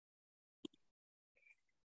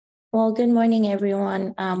Well, good morning,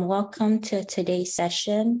 everyone. Welcome to today's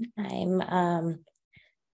session. I'm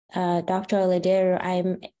Dr. Oladero.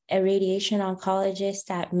 I'm a radiation oncologist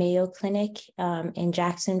at Mayo Clinic in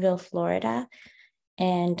Jacksonville, Florida.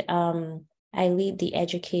 And I lead the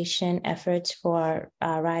education efforts for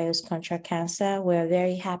Rio's Contra Cancer. We're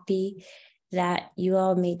very happy that you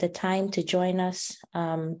all made the time to join us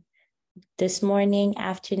this morning,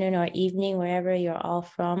 afternoon, or evening, wherever you're all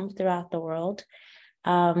from throughout the world.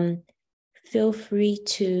 Feel free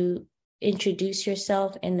to introduce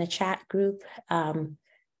yourself in the chat group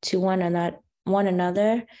to one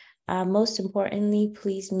another. Most importantly,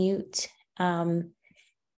 please mute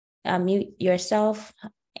yourself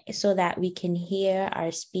so that we can hear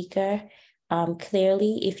our speaker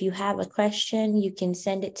clearly. If you have a question, you can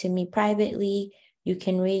send it to me privately. You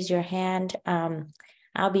can raise your hand.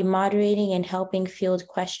 I'll be moderating and helping field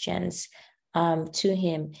questions to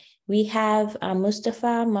him. We have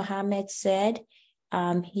Mustefa Mohammedsaid.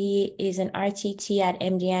 He is an RTT at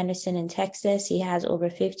MD Anderson in Texas. He has over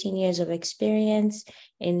 15 years of experience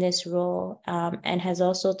in this role and has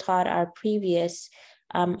also taught our previous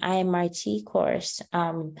IMRT course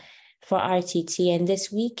for RTT. And this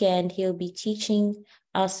weekend, he'll be teaching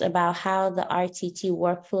us about how the RTT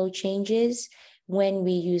workflow changes when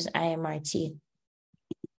we use IMRT.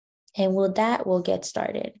 And with that, we'll get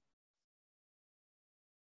started.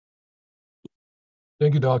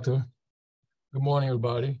 Thank you, Doctor. Good morning,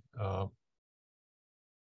 everybody. Let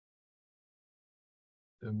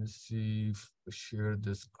me see if I share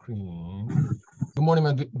the screen. Good morning,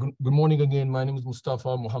 man. Good morning again. My name is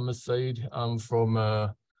Mustefa Mohammedsaid. I'm from,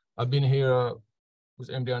 I've been here with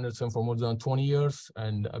MD Anderson for more than 20 years,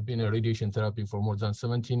 and I've been in radiation therapy for more than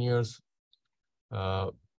 17 years. I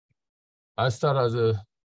started as a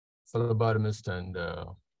phlebotomist, and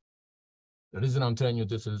the reason I'm telling you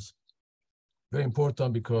this is very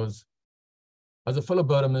important because as a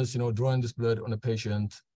phlebotomist, drawing this blood on a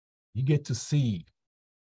patient, you get to see.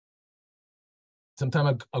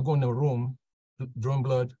 Sometimes I go in a room, drawing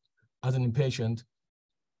blood as an inpatient,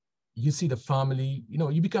 you see the family,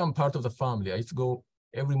 you become part of the family. I used to go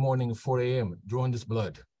every morning at 4 a.m. drawing this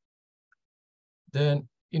blood. Then,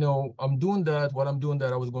 I'm doing that. While I'm doing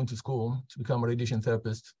that, I was going to school to become a radiation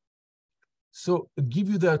therapist. So it gives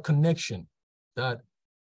you that connection that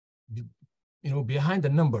behind the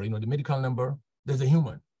number, the medical number, there's a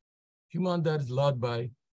human that is loved by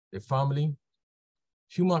the family.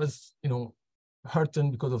 Human is,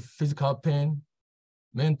 hurting because of physical pain,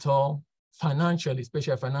 mental, financially,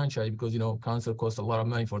 especially financially, because, cancer costs a lot of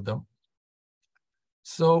money for them.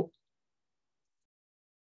 So,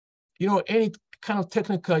 any kind of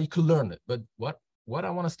technical, you can learn it. But what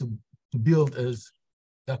I want us to build is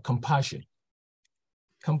that compassion.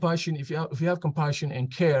 Compassion, if you have compassion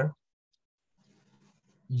and care,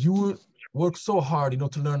 you will work so hard,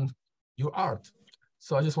 to learn your art.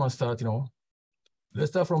 So I just want to start, let's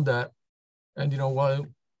start from that. And,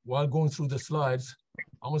 while going through the slides,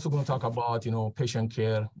 I'm also going to talk about, patient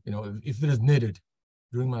care, if it is needed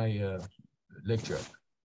during my lecture.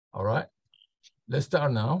 All right, let's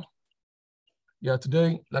start now. Yeah,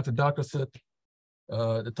 today, like the doctor said,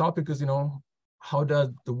 the topic is, how does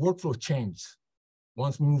the workflow change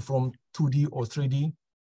once we move from 2D or 3D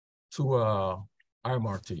to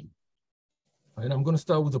IMRT. And I'm going to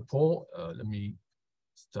start with the poll. Let me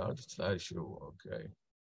start the slideshow. Okay.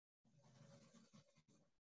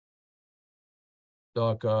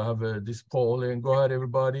 Doc, I have this poll, and go ahead,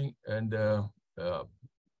 everybody. And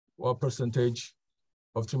what percentage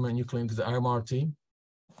of treatment you claim is the IMRT?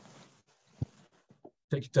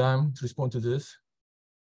 Take your time to respond to this.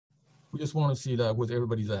 We just want to see that where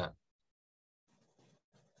everybody's at.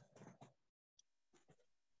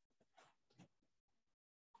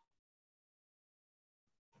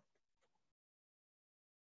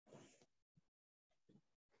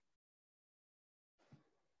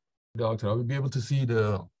 Doctor, I will be able to see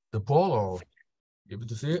the poll, or be able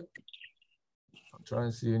to see it? I'm trying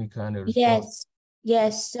to see any kind of response.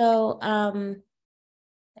 Yes. So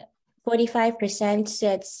 45%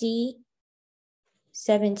 said C,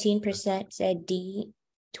 17% said D,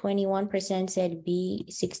 21% said B,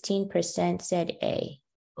 16% said A.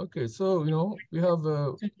 Okay, so we have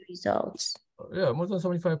results. Yeah, more than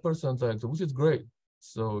 75%, which is great.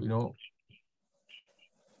 So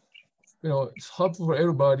it's helpful for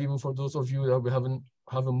everybody, even for those of you that we haven't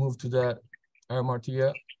moved to that IMRT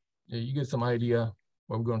yet. Yeah, you get some idea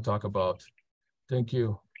what we're going to talk about. Thank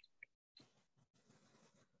you.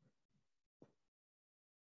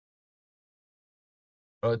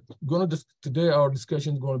 Today our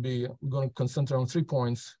discussion is going to be, we're going to concentrate on 3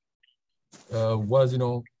 points. Was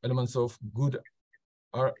elements of good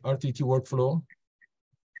RTT workflow.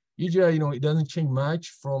 Usually, it doesn't change much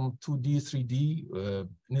from 2D, 3D,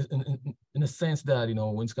 in a sense that,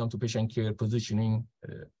 when it comes to patient care, positioning,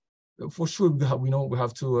 for sure, we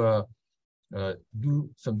have to do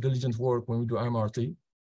some diligent work when we do IMRT,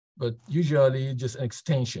 but usually just an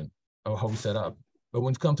extension of how we set up. But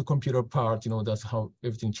when it comes to computer part, that's how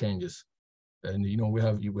everything changes. And, we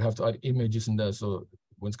have to add images in that. So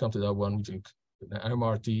when it comes to that one, which in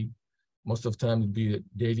IMRT, most of the time it'd be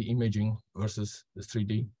daily imaging versus the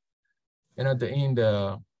 3D. And at the end,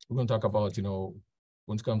 we're going to talk about,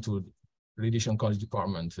 when it comes to radiation oncology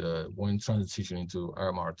department, when transitioning to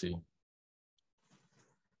IMRT.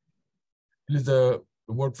 This is the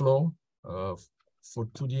workflow for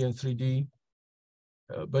 2D and 3D.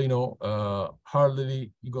 But,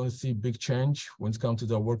 hardly you're going to see big change when it comes to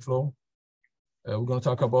the workflow. We're going to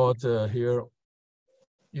talk about here,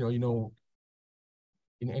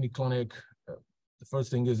 in any clinic, the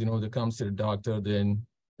first thing is, they come to the doctor, then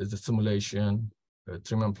there's the simulation,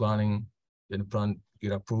 treatment planning, then the plan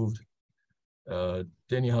get approved.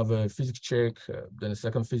 Then you have a physics check, then a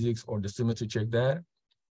second physics or the symmetry check there.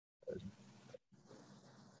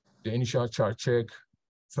 The initial chart check,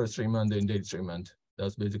 first treatment, then daily treatment.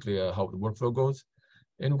 That's basically how the workflow goes.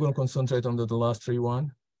 And we're going to concentrate on the last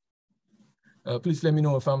one. Please let me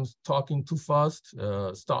know if I'm talking too fast.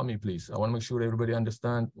 Stop me, please. I want to make sure everybody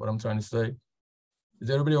understands what I'm trying to say. Is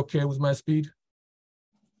everybody okay with my speed?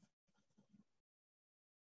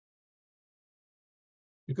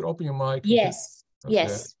 You could open your mic. Yes, okay.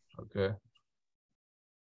 yes. Okay.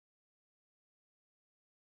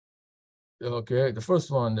 Okay, the first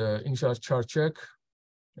one, the initial chart check.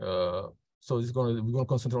 So we're going to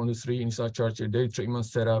concentrate on the three: initial chart check, daily treatment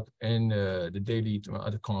setup, and the daily treatment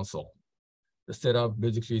at the console. The setup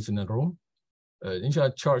basically is in a room.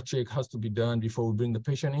 Initial chart check has to be done before we bring the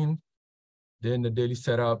patient in. Then the daily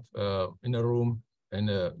setup in the room, and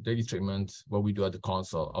the daily treatment, what we do at the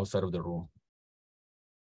console outside of the room.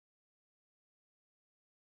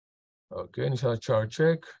 Okay, initial chart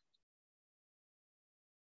check.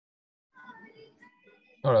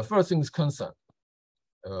 All right, first thing is consent.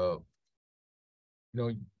 Got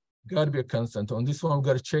to be a consent. On this one, we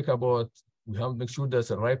got to check about, we have to make sure that's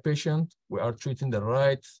the right patient. We are treating the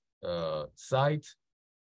right site.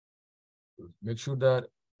 Make sure that,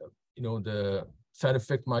 the side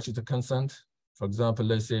effect matches the consent. For example,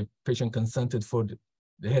 let's say patient consented for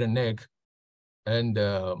the head and neck, and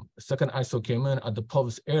second ISO came in at the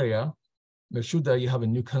pelvis area. Make sure that you have a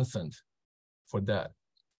new consent for that.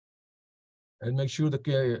 And make sure that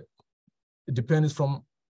it depends from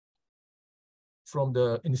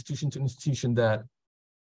the institution to institution that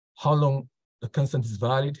how long the consent is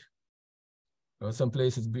valid. Some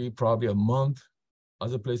places be probably a month,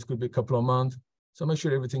 other places could be a couple of months. So make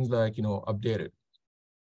sure everything's updated.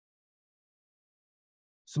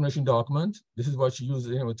 Simulation document, this is what you use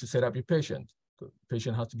to set up your patient. The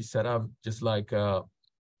patient has to be set up just like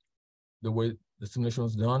the way the simulation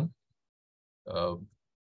was done.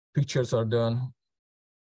 Pictures are done.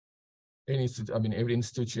 Every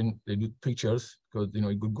institution, they do pictures because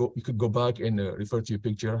you could go back and refer to your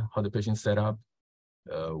picture, how the patient set up,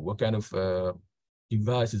 what kind of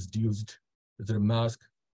device is used. Is it a mask?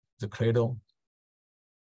 Is it a cradle?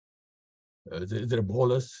 Is it a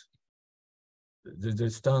bolus? Is it a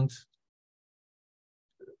stunt?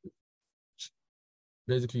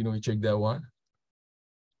 Basically, you check that one.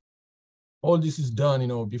 All this is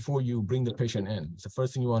done, before you bring the patient in. It's the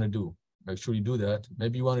first thing you want to do. Make sure you do that.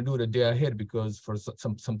 Maybe you want to do it a day ahead because for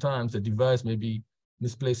sometimes the device may be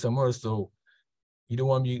misplaced somewhere, so you don't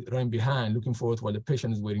want to be running behind looking for it while the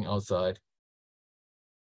patient is waiting outside.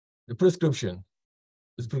 The prescription.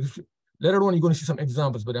 Later on, you're going to see some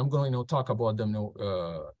examples, but I'm going to talk about them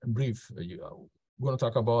in brief. We're going to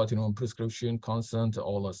talk about prescription, consent,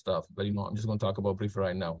 all that stuff. But I'm just going to talk about brief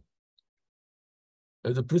right now.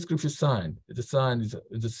 The prescription sign. The sign is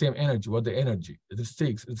the same energy. What the energy? Is it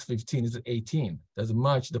 6? Is it 15? Is it 18? Does it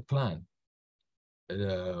match the plan?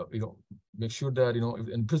 Make sure that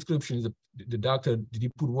in prescription is the doctor. Did he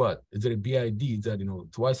put what? Is there a BID? Is that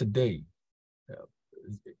twice a day?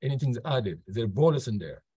 Anything's added? Is there a bolus in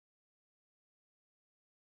there?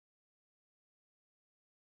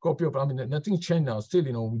 Copy of, nothing changed now. Still,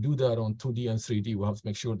 we do that on 2D and 3D. We have to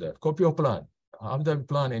make sure that copy of plan. Have that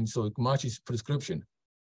plan, and so it matches prescription.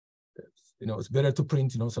 It's better to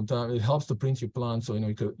print. Sometimes it helps to print your plan, so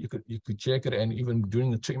you could check it, and even during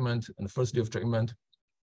the treatment and the first day of treatment,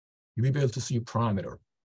 you'll be able to see your parameter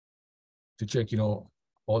to check,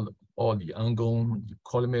 all the angle, the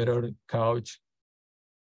collimator, couch.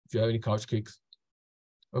 If you have any couch kicks,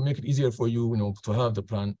 it'll make it easier for you, to have the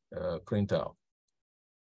plan print out.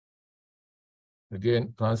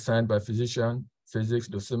 Again, plan signed by physician, physics,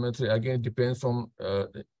 dosimetry. Again, it depends from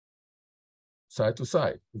side to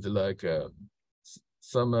side. It's like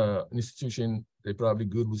some institution, they're probably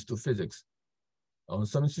good with physics. On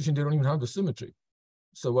some institution, they don't even have dosimetry.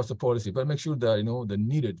 So what's the policy? But make sure that, you know,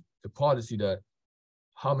 the policy that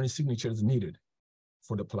how many signatures needed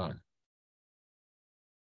for the plan.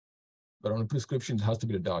 But on a prescription, it has to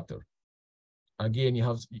be the doctor. Again,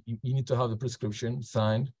 you need to have the prescription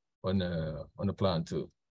signed on the plan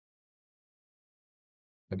too.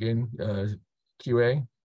 Again, QA.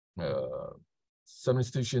 Some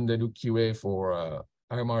institutions they do QA for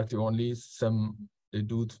IMRT only. Some they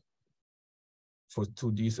do it for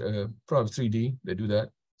 2D, probably 3D. They do that.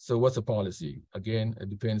 So what's the policy? Again, it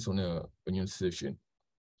depends on your institution.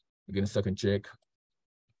 Again, second check.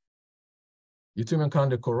 Your treatment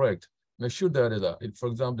conduct correct. Make sure that, for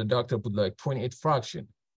example, the doctor put like 28 fraction.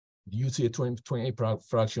 You see a 28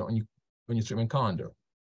 fraction on your treatment conduct.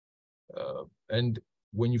 And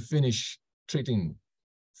when you finish treating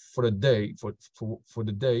for the day, for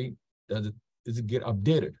the day, does it get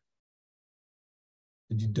updated?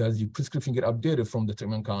 Does your prescription get updated from the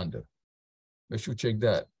treatment conduct? Make sure you check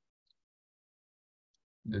that.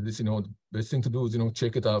 This, you know, the best thing to do is, you know,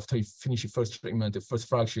 check it after you finish your first treatment, the first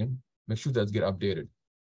fraction. Make sure that get updated.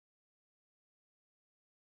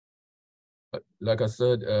 But like I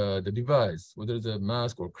said, the device, whether it's a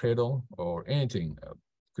mask or cradle or anything,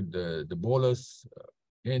 could the bolus,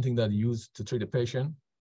 anything that you use to treat the patient,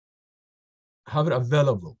 have it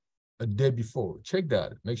available a day before. Check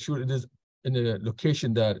that. Make sure it is in a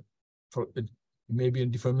location that it may be in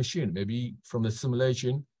a different machine. Maybe from the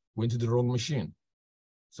simulation went to the wrong machine.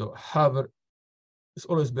 So have it. It's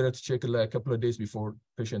always better to check it like a couple of days before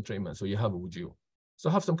patient treatment, so you have it with you. So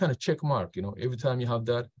have some kind of check mark, you know, every time you have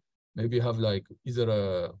that, maybe have like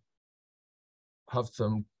either have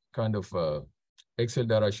some kind of Excel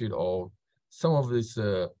data sheet or some of this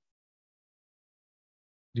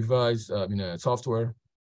device, software,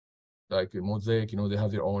 like Mosaic, you know, they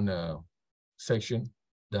have their own section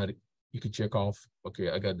that you could check off. Okay,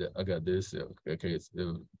 I got this. Okay,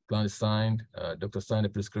 the plan is signed. Doctor signed the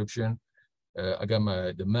prescription. I got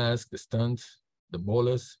the mask, the stent, the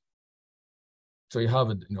bolus. So you have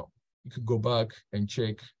it, you know, you could go back and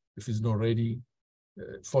check if it's not ready,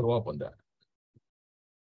 follow up on that.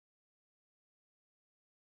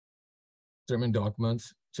 Treatment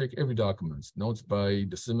documents, check every document. Notes by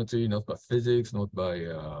dosimetry, notes by physics, notes by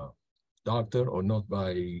doctor, or note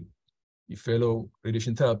by your fellow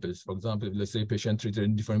radiation therapist. For example, if, let's say patient treated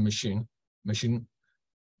in different machine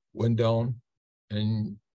went down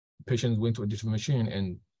and patient went to a different machine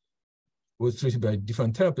and was treated by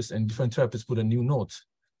different therapists, and different therapists put a new note.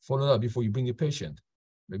 Follow that before you bring the patient.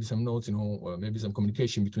 Maybe some notes, you know, or maybe some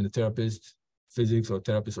communication between the therapist, physics or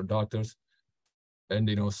therapists or doctors, and,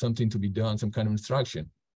 you know, something to be done, some kind of instruction.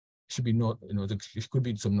 Should be not, you know, there could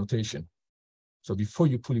be some notation. So before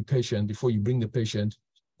you pull your patient, before you bring the patient,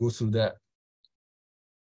 go through that.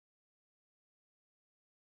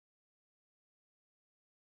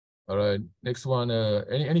 All right, next one,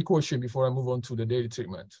 any question before I move on to the daily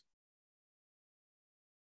treatment?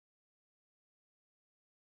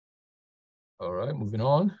 All right, moving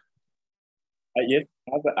on. Yes,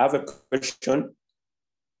 I have a question.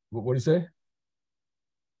 What do you say?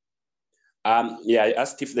 Yeah, I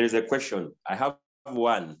asked if there is a question. I have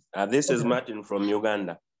one. This is Martin from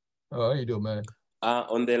Uganda. Oh, how you doing, man?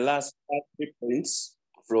 On the last 3 points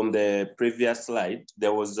from the previous slide,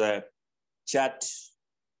 there was a chart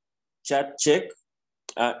check.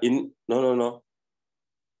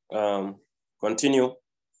 Continue.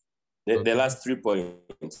 The last 3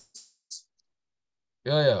 points.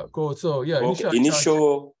 Yeah, cool. So yeah, okay.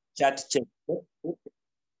 Initial chart check.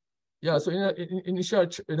 Yeah, so initial,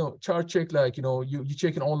 you know, chart check, like, you know, you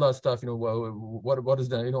checking all that stuff, you know, what is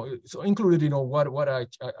that, you know, so included, you know, what I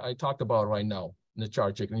talked about right now in the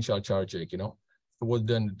chart check, initial chart check, you know, it was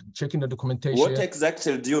then checking the documentation. What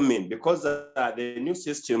exactly do you mean? Because the new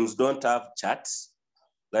systems don't have charts,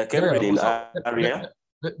 like everybody in area.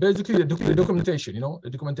 Basically, the documentation, you know, the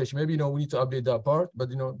documentation. Maybe, you know, we need to update that part, but,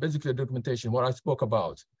 you know, basically the documentation, what I spoke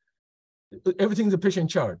about. Everything's a patient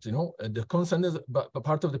chart, you know, the consent is a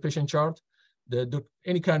part of the patient chart.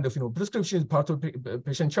 Any kind of, you know, prescription is part of the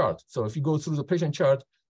patient chart. So if you go through the patient chart,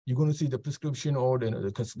 you're going to see the prescription or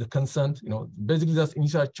the consent, you know, basically that's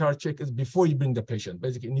initial chart check is before you bring the patient,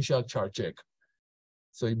 basically initial chart check.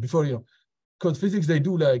 So before, you know, because physics, they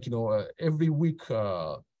do like, you know, every week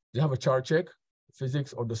they have a chart check,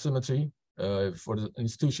 physics or dosimetry. For the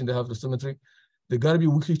institution, they have dosimetry. There got to be a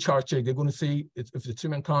weekly chart check. They're going to say if the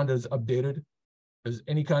treatment calendar is updated. There's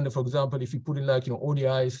any kind of, for example, if you put in like, you know,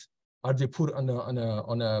 ODIs, are they put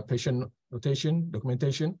on a patient rotation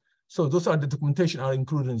documentation? So those are the documentation are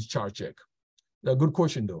included in the chart check. A good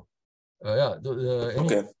question though. Yeah.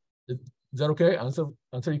 Okay. Is that okay? Answer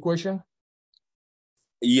your question?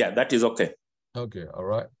 Yeah, that is okay. Okay, all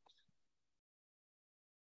right.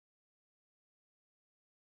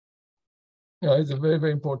 Yeah, it's very,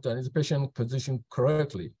 very important. Is the patient positioned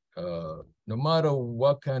correctly? No matter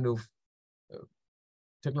what kind of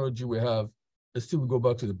technology we have, still we go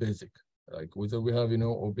back to the basic. Like whether we have,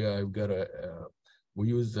 OBI, we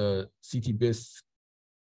use CT-based,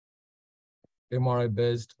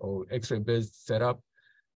 MRI-based, or X-ray-based setup.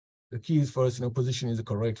 The key is first, positioning it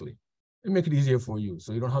correctly. It make it easier for you,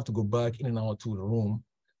 so you don't have to go back in and out to the room.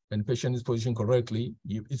 And the patient is positioned correctly,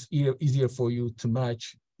 it's easier for you to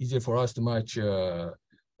match, easier for us to match the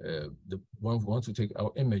one who wants to take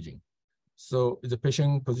our imaging. So is the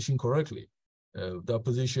patient positioned correctly? That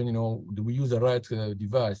position, do we use the right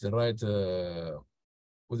device, the right,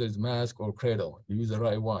 whether it's mask or cradle, you use the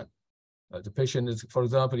right one. The patient is, for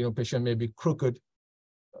example, patient may be crooked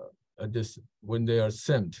at this when they are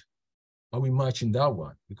simmed. Are we matching that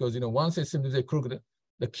one? Because once they simmed, they're crooked.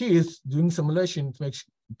 The key is doing simulation to make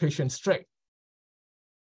the patient straight.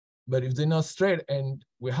 But if they're not straight and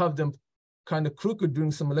we have them kind of crooked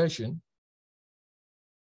during simulation,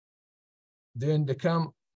 then they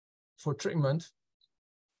come for treatment.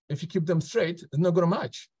 If you keep them straight, it's not going to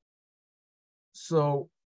match. So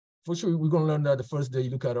for sure, we're going to learn that the first day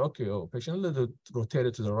you look at it, okay, patient a little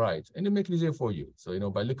rotated to the right, and it makes it easier for you. So,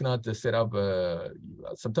 by looking at the setup,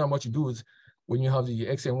 sometimes what you do is when you have the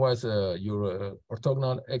X and Y, your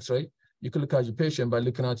orthogonal X-ray, you can look at your patient by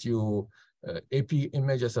looking at your AP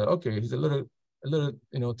image and say, okay, he's a little,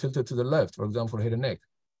 tilted to the left, for example, for head and neck.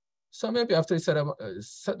 So maybe after you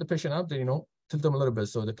set the patient up, then, tilt them a little bit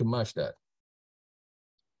so they can match that.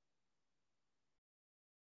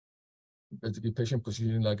 Basically, patient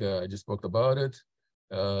positioning, like I just spoke about it.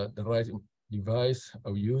 The right device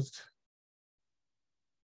are used.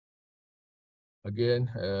 Again,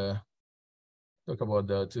 talk about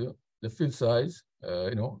that too. The field size,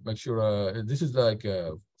 make sure this is like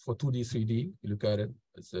for 2D, 3D. You look at it,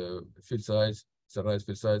 it's a field size. It's the right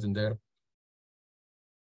field size in there.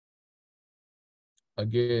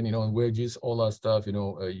 Again, wedges, all that stuff,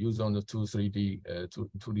 used on the 2D,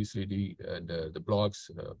 3D, and the blocks.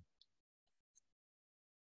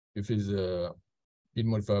 If it's bit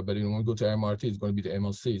modified, but when we go to IMRT, it's going to be the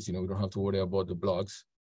MLCs. We don't have to worry about the blocks.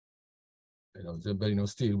 But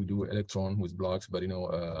still we do electron with blocks, but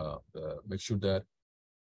make sure that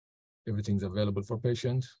everything's available for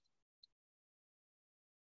patient.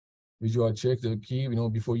 Visual check the key,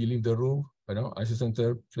 before you leave the room. IC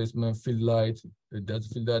center placement, field light. That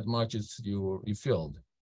field light matches your field.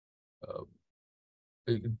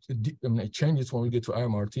 It changes when we get to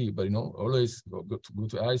IMRT, but always go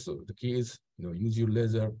to ISO. The key is use your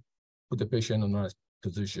laser, put the patient in a nice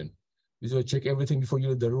position. Visual check everything before you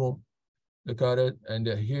leave the room. Look at it, and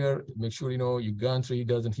here make sure your gantry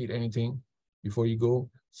doesn't hit anything before you go.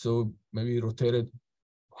 So maybe rotate it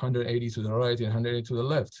 180 to the right and 180 to the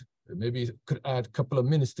left. Maybe it could add a couple of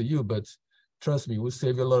minutes to you, but trust me, we'll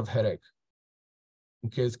save you a lot of headache in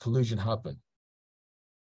case collision happen.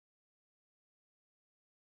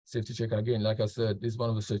 Safety check again, like I said, this is one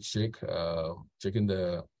of the safety check, checking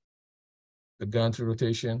the gantry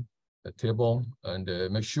rotation, the table, and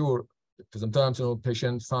make sure, because sometimes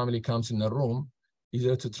patient family comes in a room,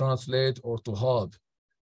 either to translate or to hold.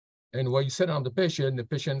 And while you sit on the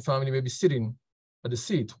patient family may be sitting at the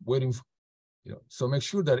seat waiting, so make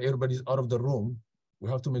sure that everybody's out of the room. We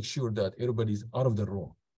have to make sure that everybody's out of the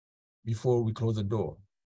room before we close the door.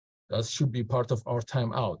 That should be part of our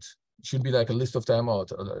timeout. It should be like a list of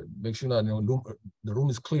timeout. Make sure that the room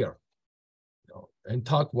is clear. And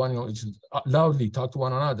talk loudly, talk to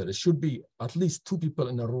one another. There should be at least 2 people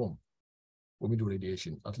in the room when we do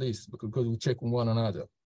radiation, at least, because we check one another.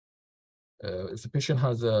 If the patient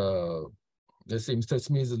has let's say Mr.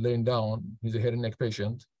 Smith is laying down, he's a head and neck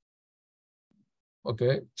patient.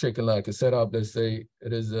 Okay, checking like a setup, let's say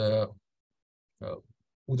it is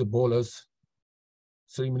with a bolus,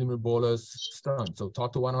 3mm bolus stunt. So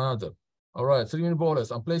talk to one another. All right, 3mm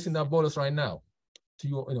bolus, I'm placing that bolus right now to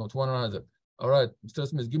to one another. All right, Mr.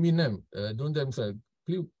 Smith, give me a name. Don't them say,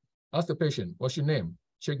 please ask the patient, what's your name?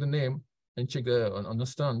 Check the name and check on the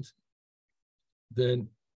stunt. Then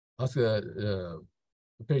ask the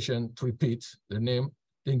patient to repeat their name.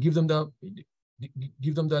 Then give them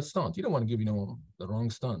that stunt. You don't want to give the wrong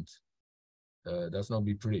stunt. That's not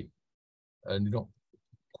be pretty. And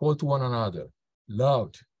call to one another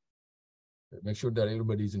loud. Make sure that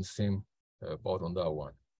everybody's in the same boat on that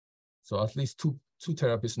one. So at least 2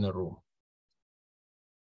 therapists in a room.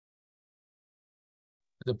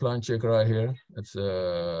 The plan check right here. It's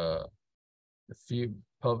a few,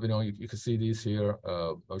 you know, you can see these here.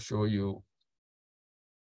 I'll show you.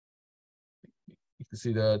 You can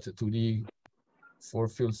see that 2D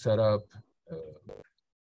 4-field setup,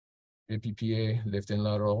 APPA, left and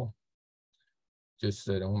lateral. Just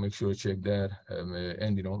make sure you check that,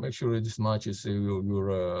 and make sure this matches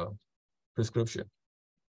your prescription.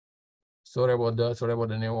 Sorry about that. Sorry about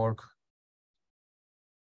the network.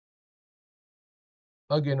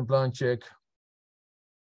 Again, a plan check.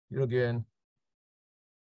 Here again.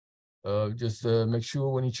 Just make sure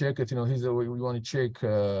when you check it, here's the way we want to check.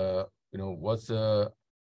 What's the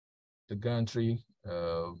gantry,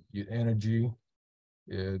 your energy,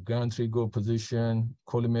 gantry go position,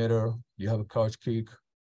 collimator. You have a couch kick.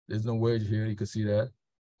 There's no wedge here. You can see that.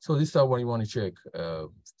 So this is what you want to check,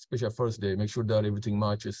 especially first day. Make sure that everything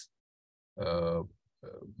matches.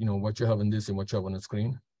 What you have in this and what you have on the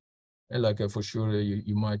screen. And like for sure,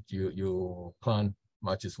 your plan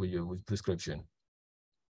matches with your prescription.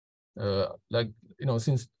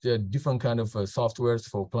 Since there are different kind of softwares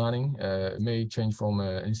for planning, it may change from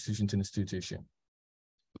institution to institution.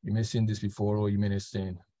 You may have seen this before, or you may not have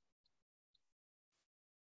seen.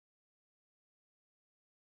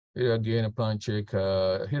 Here again, a plan check.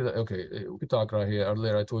 Okay, we can talk right here.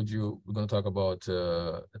 Earlier, I told you we're going to talk about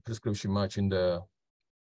the prescription matching the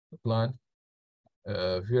plan.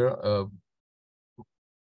 Here,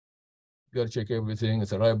 you got to check everything.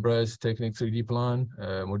 It's a right breast, technique 3D plan,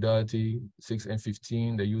 modality 6 and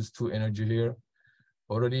 15. They use 2 energy here.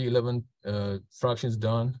 Already 11 fractions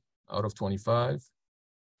done out of 25.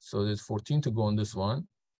 So there's 14 to go on this one.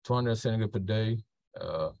 200 centigrade per day.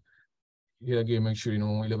 Here again, make sure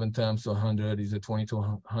 11 times 100 is a 20 to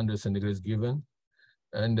 100 centigrades given.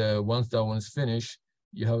 And once that one is finished,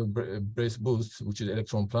 you have a breast boost, which is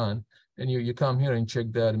electron plan. And you come here and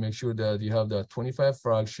check that and make sure that you have the 25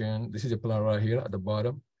 fraction. This is a plan right here at the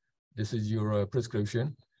bottom. This is your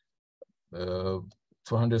prescription.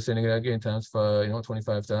 200 centigrade again times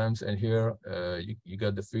 25 times. And here you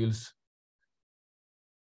got the fields,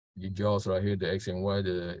 the jaws right here, the X and Y,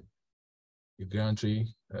 your gantry,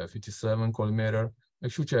 57 collimator.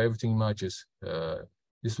 Make sure everything matches.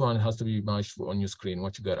 This one has to be matched on your screen,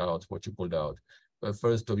 what you got out, what you pulled out. But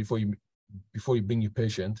first, before you bring your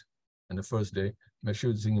patient on the first day, make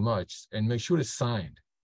sure it's in match and make sure it's signed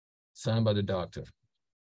by the doctor.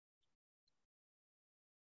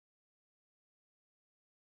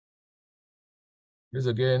 Here's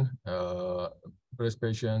again, breast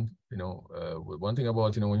patient. One thing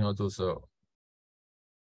about when you have those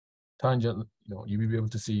tangent, you will be able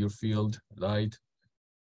to see your field light.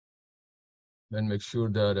 Then make sure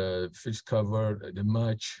that fish covered, the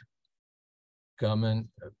match. Come in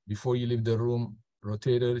before you leave the room,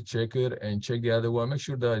 rotate it, check it, and check the other one. Make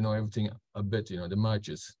sure that everything a bit, the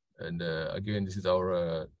matches. And again, this is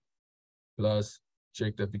our plus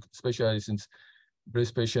check that, especially since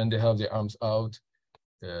breast patient, they have their arms out.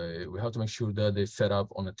 We have to make sure that they set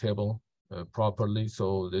up on a table properly,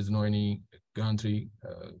 so there's no any gantry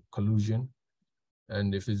collusion.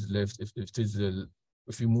 And if it's left,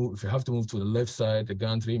 if you have to move to the left side, the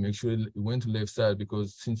gantry, make sure it went to the left side,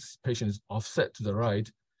 because since patient is offset to the right,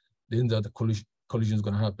 then the collision is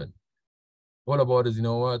going to happen. All about is,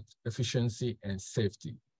 efficiency and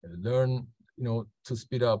safety. Learn, to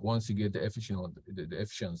speed up once you get the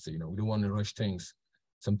efficiency. We don't want to rush things.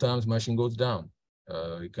 Sometimes machine goes down.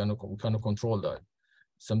 We cannot control that.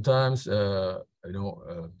 Sometimes,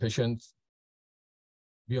 patients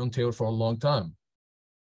be on table for a long time,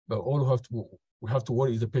 but all we have to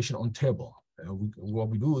worry is the patient on table. What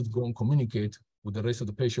we do is go and communicate with the rest of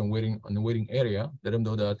the patient waiting on the waiting area, let them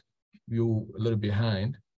know that you're a little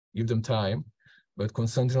behind, give them time, but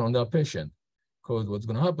concentrate on that patient. Because what's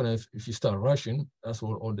going to happen is if you start rushing, that's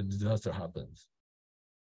where all the disaster happens.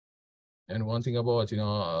 And one thing about,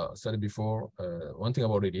 I said it before, one thing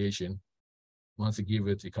about radiation, once you give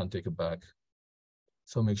it, you can't take it back.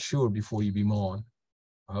 So make sure before you beam on,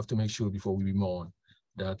 I have to make sure before we beam on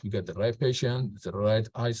that we get the right patient, the right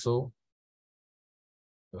ISO,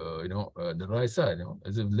 the right side,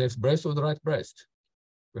 is it left breast or the right breast?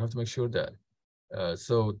 We have to make sure that.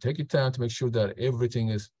 So take your time to make sure that everything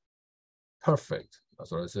is perfect.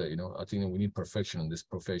 That's what I say, I think we need perfection in this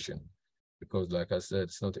profession, because like I said,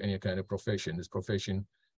 it's not any kind of profession. This profession,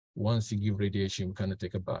 once you give radiation, we kind of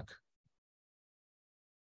take it back.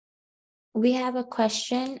 We have a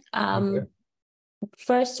question. Okay.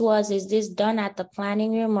 First is this done at the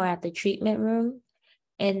planning room or at the treatment room?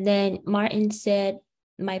 And then Martin said,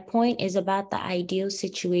 my point is about the ideal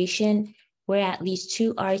situation. where at least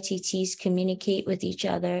 2 RTTs communicate with each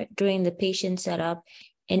other during the patient setup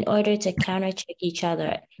in order to countercheck each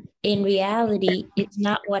other. In reality, it's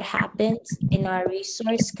not what happens in our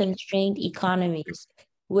resource-constrained economies,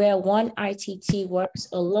 where one RTT works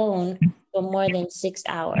alone for more than 6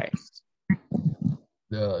 hours.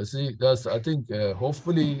 Yeah, see, that's, I think,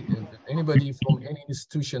 hopefully anybody from any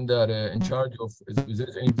institution that in charge of,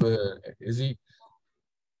 is he,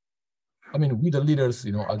 I mean, we the leaders,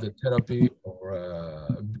 you know, as a therapy,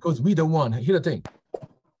 or because we the one, here's the thing,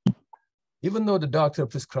 even though the doctor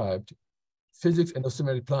prescribed physics and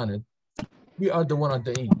estimated planet, we are the one at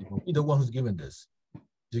the end, you know, we the one who's given this.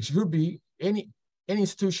 There should be, any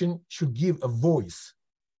institution should give a voice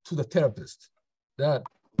to the therapist. That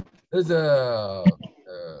there's a,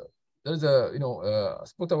 you know, I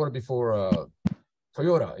spoke about it before,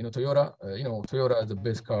 Toyota, you know, Toyota is the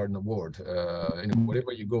best car in the world. You know,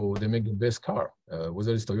 wherever you go, they make the best car.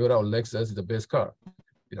 Whether it's Toyota or Lexus, it's the best car.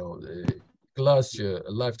 You know, it lasts a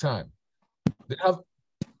lifetime. They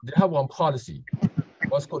have one policy,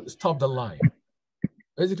 what's called stop the line.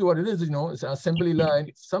 Basically what it is, you know, it's an assembly line.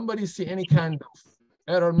 If somebody see any kind of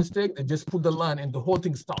error, mistake, they just pull the line and the whole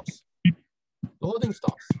thing stops. The whole thing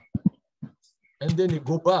stops. And then they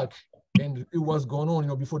go back and do what's going on, you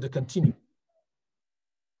know, before they continue.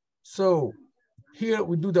 So here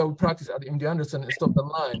we do that, we practice at MD Anderson and stop the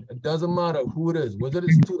line. It doesn't matter who it is, whether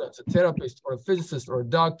it's students, a therapist, or a physicist, or a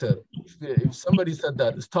doctor. If somebody said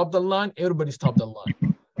that, stop the line, everybody stop the line.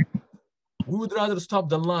 We would rather stop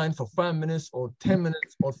the line for 5 minutes or 10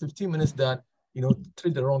 minutes or 15 minutes than, you know,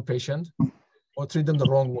 treat the wrong patient or treat them the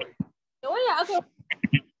wrong way.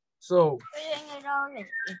 So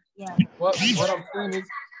what I'm saying is,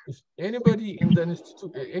 if anybody in the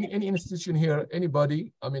institute, any institution here,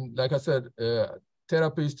 anybody, I mean, like I said,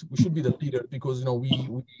 therapists, we should be the leader, because, you know, we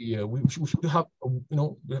should have, you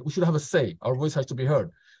know, we should have a say. Our voice has to be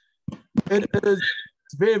heard. It is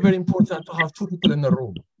very, very important to have 2 people in the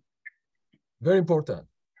room. Very important.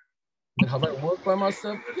 I mean, have I worked by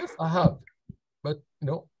myself? Yes, I have. But, you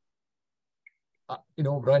know,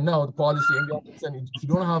 right now the policy, if you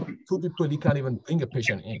don't have 2 people, you can't even bring a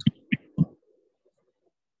patient in.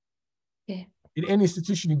 Okay. In any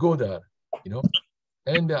institution you go there, you know,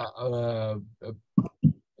 and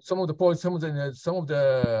some of the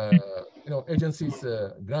you know, agencies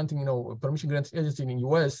granting, you know, permission granting agency in the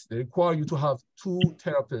US, they require you to have 2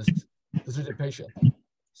 therapists to treat a patient.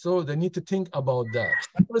 So they need to think about that.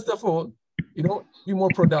 First of all, you know, be more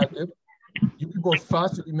productive, you be more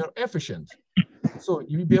fast, you be more efficient. So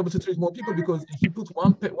you'll be able to treat more people, because if you put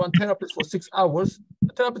one therapist for 6 hours,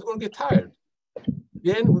 the therapist is going to get tired.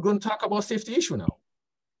 Then we're going to talk about safety issue now.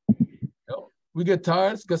 You know, we get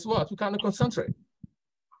tired, guess what? We kind of concentrate.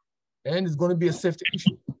 And it's going to be a safety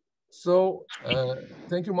issue. So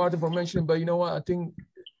thank you, Martin, for mentioning, but you know what? I think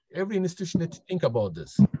every institution needs to think about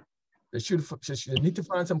this. They should need to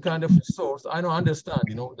find some kind of resource. I don't understand,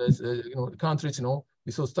 you know, there's, you know, the countries, you know,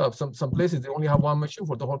 we so tough. Some places, they only have 1 machine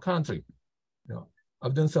for the whole country. You know,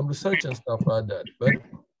 I've done some research and stuff like that, but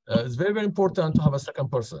it's very, very important to have a second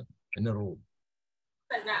person in the room.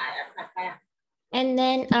 And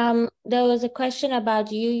then there was a question about,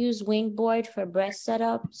 do you use Wingboard for breast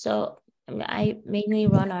setup? So I mainly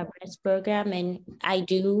run our breast program, and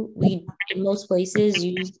we in most places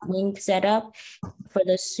use Wing setup for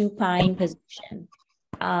the supine position.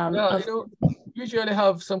 Yeah, you know, usually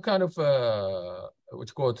have some kind of what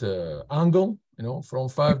you call it, angle, you know, from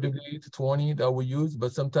 5 degrees to 20 that we use,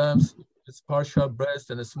 but sometimes it's partial breast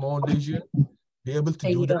and a small lesion. Be able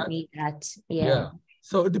to do that. Don't need that. Yeah.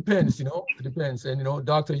 So it depends, you know, it depends. And, you know,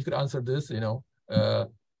 doctor, you could answer this, you know, yeah,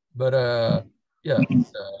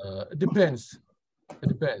 it depends. It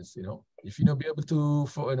depends, you know, if you know, be able to,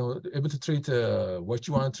 able to treat what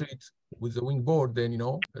you want to treat with the wing board, then, you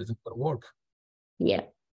know, it's going to work. Yeah.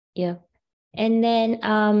 Yeah. And then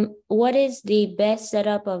what is the best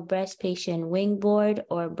setup of breast patient, wing board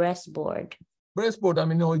or breast board? Breastboard, I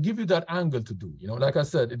mean, no, it give you that angle to do, you know, like I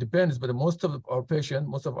said, it depends, but most of our patient,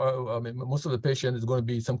 most of the patient is going to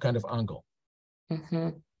be some kind of angle.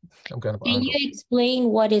 Mm-hmm. Some kind of Can angle. you explain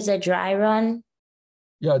what is a dry run?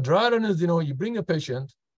 Yeah, dry run is, you know, you bring a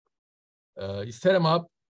patient, you set them up,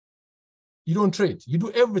 you don't treat, you do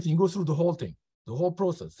everything, you go through the whole thing, the whole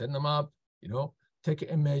process, set them up, you know, take an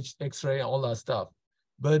image, x-ray, all that stuff.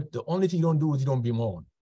 But the only thing you don't do is you don't beam on.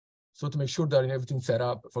 So to make sure that everything's set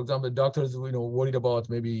up, for example, the doctors, you know, worried about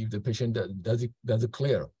maybe if the patient does it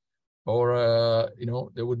clear, or you know,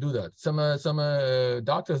 they would do that. Some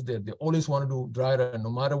doctors they always want to do dry run no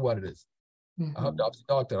matter what it is. Mm-hmm. I have the opposite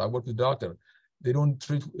doctor. I work with the doctor. They don't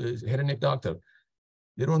treat head and neck doctor.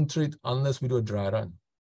 They don't treat unless we do a dry run.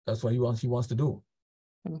 That's what he wants to do.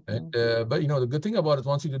 Mhm. And, but, you know, the good thing about it,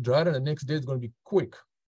 once you do dry run, the next day is going to be quick.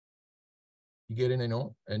 You get in, you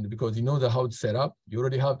know, and because you know how it's set up, you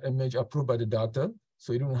already have image approved by the doctor,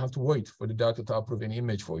 so you don't have to wait for the doctor to approve an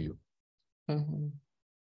image for you. Mhm.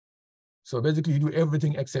 So basically, you do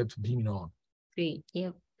everything except beaming on. Great.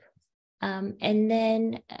 Yep. And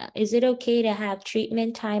then is it okay to have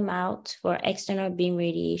treatment timeout for external beam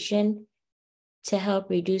radiation to help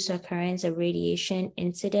reduce occurrence of radiation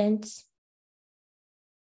incidents?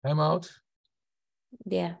 Timeout.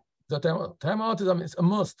 Yeah. The timeout is, I mean, it's a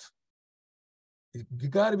must. You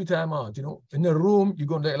got to be timeout. You know, in a room, you're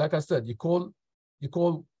going to, like I said, you call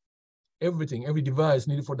everything, every device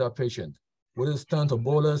needed for that patient, whether it's stent or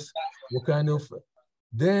bolus, what kind of.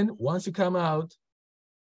 Then once you come out,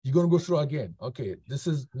 you're going to go through again. Okay, this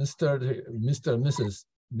is Mr. Mrs.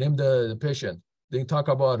 Name the patient. Then talk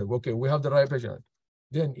about it. Okay, we have the right patient.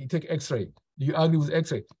 Then you take X-ray. You argue with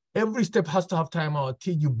X-ray. Every step has to have timeout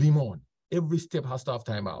till you beam on. Every step has to have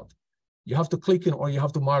timeout. You have to click in or you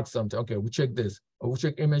have to mark something. Okay, we check this. Or we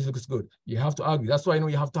check image looks good. You have to argue. That's why I know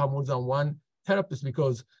you have to have more than one therapist,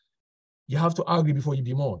 because you have to argue before you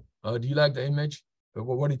beam on. Do you like the image?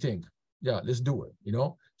 What do you think? Yeah, let's do it, you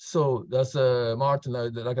know? So that's, Martin,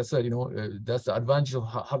 like I said, you know, that's the advantage of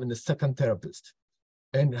having a second therapist.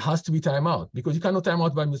 And it has to be timeout, because you cannot time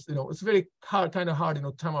out by, you know, it's very hard, kind of hard, you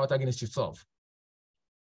know, time out against yourself.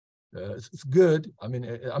 It's good. I mean,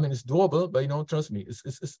 it's doable, but, you know, trust me,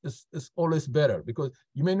 it's always better, because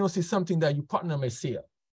you may not see something that your partner may see it.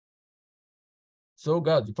 So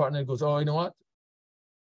God, your partner goes, oh, you know what?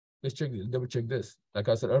 Let's check this, double check this. Like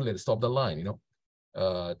I said earlier, stop the line, you know.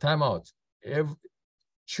 Timeout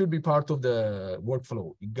should be part of the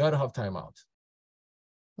workflow. You gotta have timeout.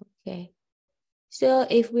 Okay. So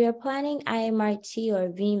if we are planning IMRT or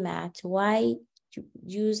VMAT, why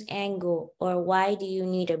use angle, or why do you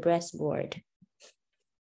need a breastboard?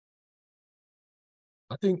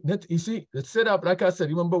 I think that, you see, the setup, like I said,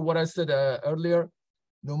 remember what I said earlier,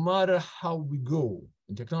 no matter how we go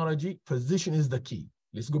in technology, position is the key.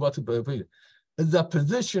 Let's go back to the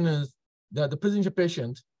position is that the position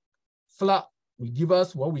patient flat will give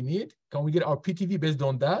us what we need. Can we get our PTV based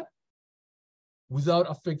on that without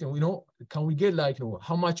affecting, you know, can we get, like, you know,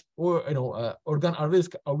 how much, or, you know, organ at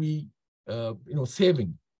risk are we, you know,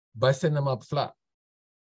 saving by sending them up flat?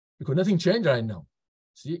 Because nothing changed right now.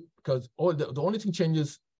 See, because all the only thing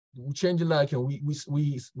changes, we change, like, you know, we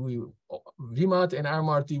VMAT and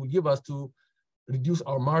IMRT will give us to reduce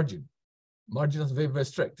our margin. Margin is very, very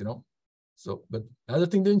strict, you know. So, but the other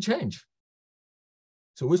thing didn't change.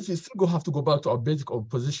 So we still have to go back to our basic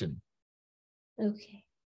position. Okay.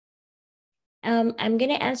 I'm going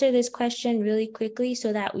to answer this question really quickly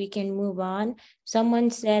so that we can move on.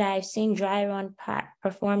 Someone said, I've seen dry run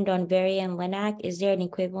performed on Varian Linac. Is there an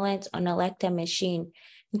equivalent on Electa machine?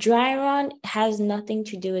 Dry run has nothing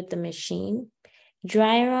to do with the machine.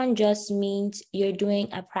 Dry run just means you're doing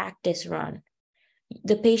a practice run.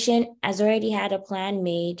 The patient has already had a plan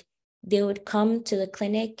made. They would come to the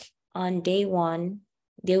clinic on day one.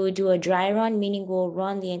 They would do a dry run, meaning we'll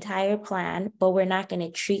run the entire plan, but we're not going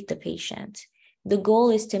to treat the patient. The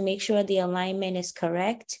goal is to make sure the alignment is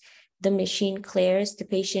correct, the machine clears, the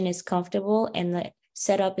patient is comfortable, and the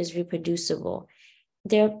setup is reproducible.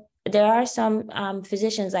 There are some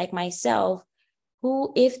physicians like myself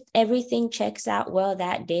who, if everything checks out well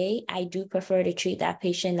that day, I do prefer to treat that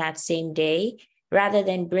patient that same day rather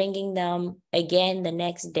than bringing them again the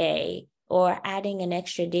next day or adding an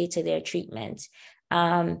extra day to their treatment.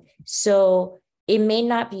 So it may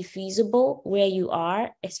not be feasible where you are,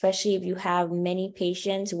 especially if you have many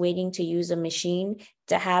patients waiting to use a machine,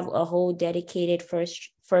 to have a whole dedicated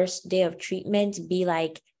first day of treatment be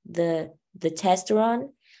like the test run.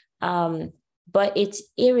 But it's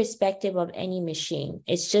irrespective of any machine.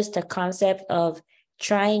 It's just a concept of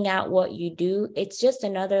trying out what you do. It's just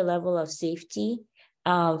another level of safety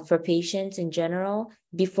for patients in general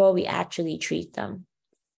before we actually treat them.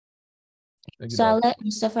 So I'll let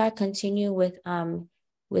Mustefa continue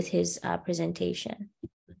with his presentation.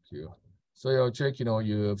 Thank you. So I'll check, you know,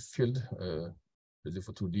 your field, is it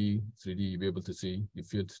for 2D, 3D, you'll be able to see your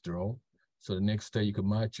field draw. So the next day you can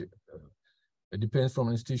match it. It depends from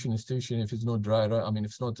institution to institution. If it's not dry, I mean,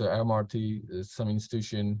 if it's not IMRT, some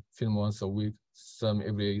institution film once a week, some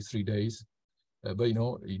every 3 days. But, you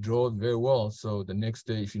know, you draw it very well. So the next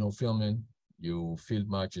day, if you're not filming, your field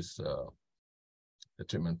matches the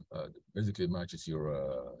treatment, basically matches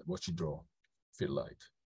your what you draw, field light.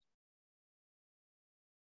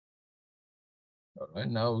 All right,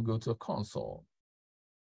 now we go to a console.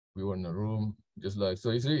 We were in a room, just like,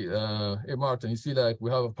 so you see, hey, Martin, you see, like,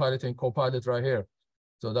 we have a pilot and co-pilot right here.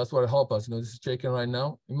 So that's what help us. This is checking right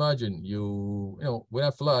now. Imagine when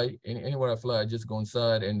I fly, anywhere I fly, I just go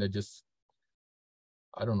inside and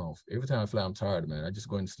I don't know. Every time I fly, I'm tired, man. I just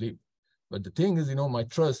go and sleep. But the thing is, my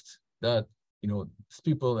trust that,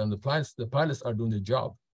 people and the pilots are doing the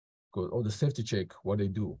job, or the safety check, what they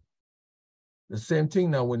do. The same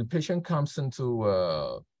thing now, when the patient comes into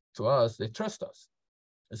to us, they trust us.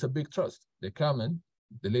 It's a big trust. They come in,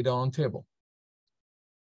 they lay down on the table.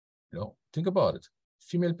 Think about it.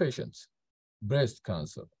 Female patients, breast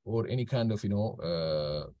cancer, or any kind of, in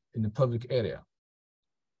the public area,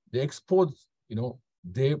 they expose,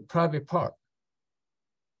 their private part.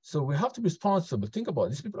 So we have to be responsible. Think about it.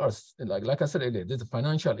 These people are, like I said earlier, there's a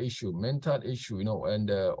financial issue, mental issue, and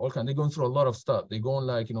all kind. They're going through a lot of stuff. They're going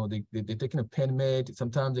they're taking a pen med.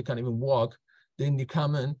 Sometimes they can't even walk. Then they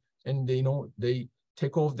come in and they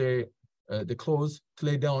take off their clothes to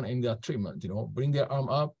lay down in their treatment. Bring their arm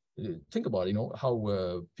up. Think about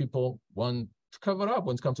how people want to cover up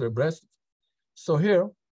when it comes to their breast. So here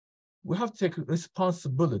we have to take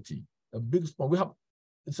responsibility.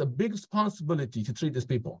 It's a big responsibility to treat these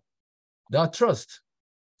people. That trust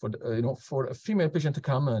for a female patient to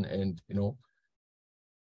come in and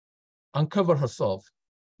uncover herself,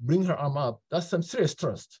 bring her arm up. That's some serious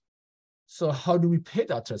trust. So how do we pay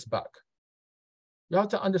that trust back? You have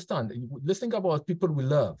to understand. Let's think about people we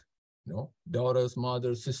love. Daughters,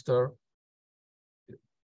 mother, sister.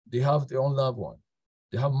 They have their own loved one.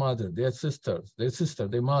 They have mother, their sisters,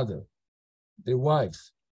 their mother, their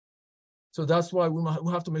wives. So that's why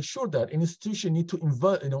we have to make sure that an institution need to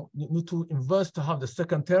invest to have the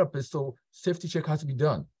second therapist. So safety check has to be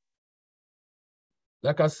done.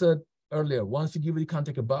 Like I said earlier, once you give it, you can't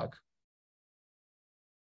take it back.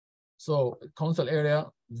 So consult area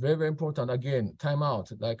is very, very important. Again,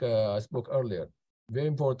 timeout, like I spoke earlier, very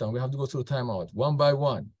important. We have to go through timeout one by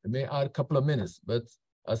one. It may add a couple of minutes, but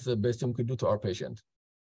that's the best thing we could do to our patient.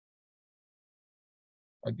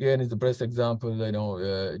 Again, it's the breast example,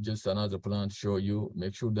 just another plan to show you.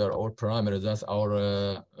 Make sure that all parameters, that's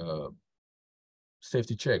our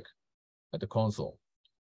safety check at the console.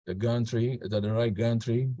 The gantry, is that the right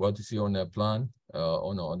gantry? What you see on the plan,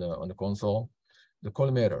 on the console. The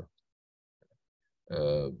collimator.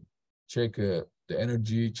 Check the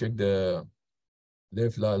energy, check the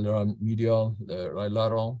left lateral medial, the right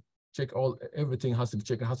lateral. Check everything has to be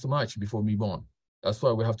checked, it has to match before we move on. That's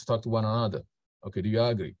why we have to talk to one another. Okay, do you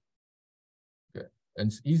agree? Okay, and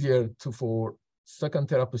it's easier for second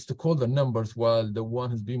therapist to call the numbers while the one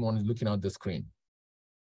who's being on is looking at the screen.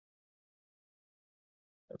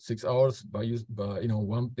 6 hours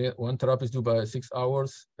one therapist do by 6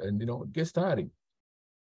 hours, and it gets tiring.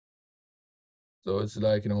 So it's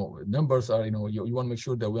like numbers are you want to make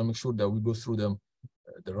sure that we go through them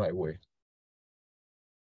the right way.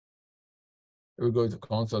 Here we go to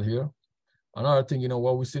console here. Another thing,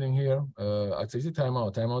 while we're sitting here, I'd say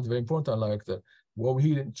timeout. Timeout is very important. Like while we're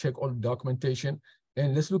here, check all the documentation.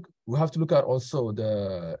 And let's look, we have to look at also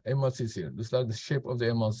the MLCs here. Looks like the shape of the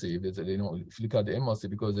MLC. If you look at the MLC,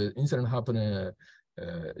 because the incident happened in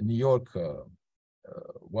New York a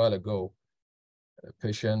while ago.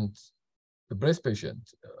 The breast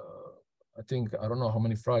patient, I don't know how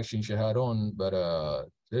many fractions she had on, but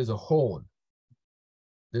there's a hole.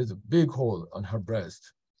 There's a big hole on her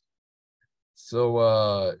breast.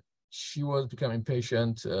 So she was becoming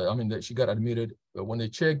impatient. She got admitted, but when they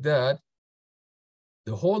checked that,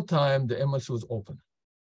 the whole time the MLC was open.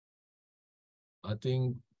 I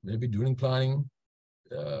think maybe during planning,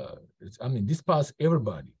 this passed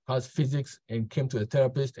everybody, passed physics and came to a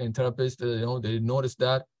therapist, and therapist, they noticed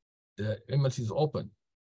that the MLC is open.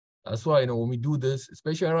 That's why, when we do this,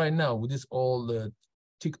 especially right now with this all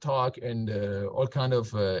TikTok and all kind of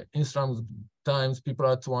Instagram times, people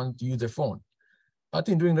are want to use their phone. I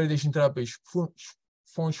think during radiation therapy,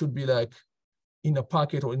 phone should be like in a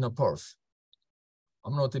pocket or in a purse.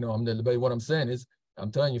 I'm not, but what I'm saying is, I'm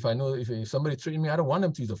telling you, if somebody treating me, I don't want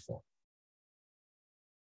them to use a phone.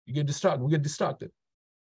 You get distracted, we get distracted.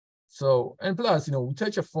 So, and plus, we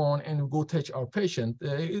touch a phone and we go touch our patient.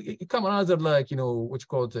 It comes another, what you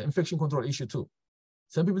call the infection control issue too.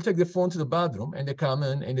 Some people take their phone to the bathroom and they come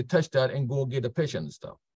in and they touch that and go get the patient and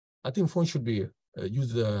stuff. I think phone should be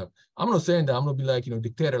used. I'm not saying that I'm not be like,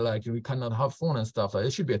 dictator, like we cannot have phone and stuff. Like,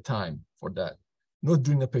 there should be a time for that, not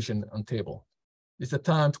during the patient on table. It's a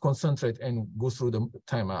time to concentrate and go through the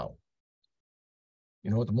timeout.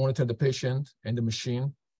 To monitor the patient and the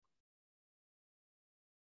machine.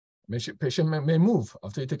 Patient may move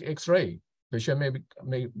after you take X-ray. Patient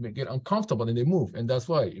may get uncomfortable and they move, and that's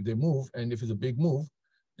why if they move, and if it's a big move,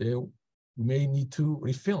 they may need to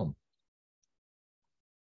refilm.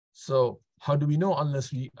 So How do we know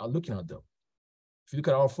unless we are looking at them? If you look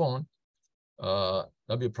at our phone,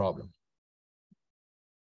 that'd be a problem.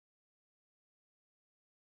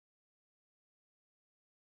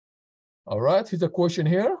 All right, here's a question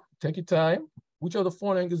here. Take your time. Which of the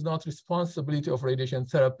following is not responsibility of radiation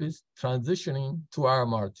therapists transitioning to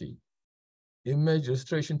IMRT? Image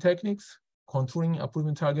registration techniques, contouring,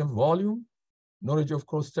 approving target volume, knowledge of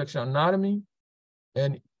cross-section anatomy,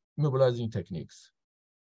 and immobilizing techniques.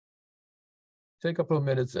 Take a couple of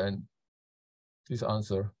minutes and please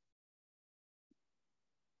answer.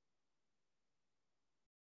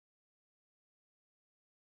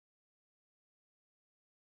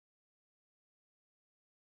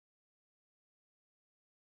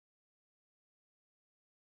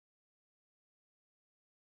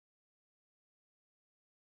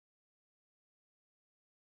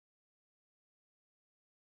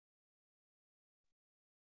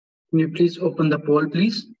 Can you please open the poll,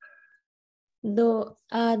 please?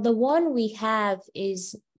 The one we have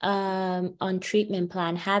is on treatment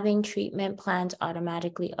plan. Having treatment plans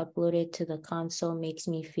automatically uploaded to the console makes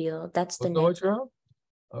me feel that's the next. Okay.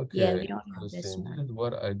 Yeah, we don't have this one. This is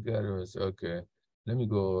what I got was okay. Let me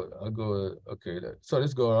go. I'll go. Okay. So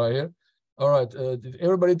let's go right here. All right. Did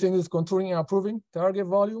everybody think it's contouring and approving target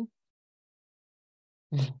volume?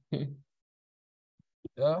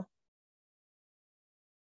 Yeah.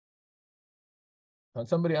 Can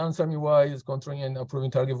somebody answer me why is contouring and approving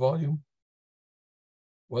target volume?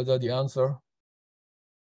 Was that the answer?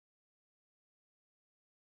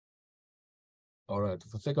 All right,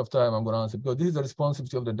 for sake of time, I'm going to answer because this is the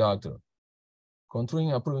responsibility of the doctor. Contouring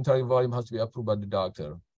and approving target volume has to be approved by the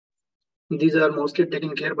doctor. These are mostly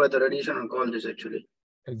taken care by the radiation oncologist, actually.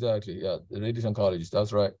 Exactly, yeah, the radiation oncologist,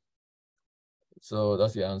 that's right. So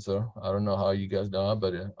that's the answer. I don't know how you guys know,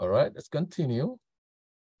 but all right, let's continue.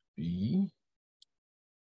 B.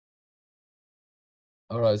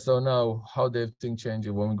 All right, so now how do things change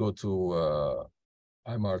when we go to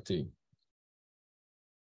IMRT?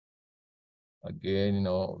 Again, you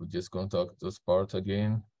know, we're just going to talk this part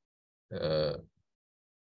again. For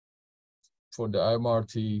the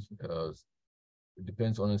IMRT, it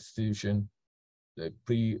depends on institution. The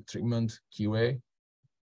pre-treatment QA,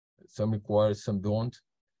 some require, some don't.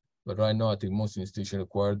 But right now, I think most institutions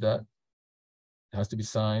require that. It has to be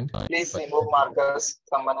signed. Please remove markers.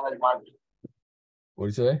 Someone has marked. What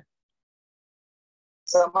do you say?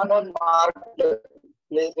 Someone has marked.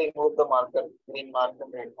 Please remove the marker. Green marker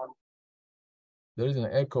right now. There is an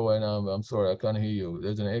echo, and I'm sorry, I can't hear you.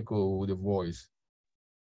 There's an echo with the voice.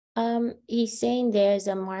 He's saying there's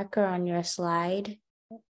a marker on your slide,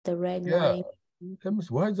 the red line. Let me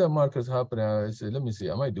see, why is that markers happening? Let me see.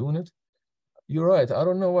 Am I doing it? You're right. I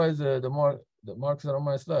don't know why the markers are on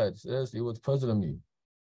my slides. Yes, it was puzzling me.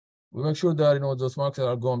 We make sure that those markers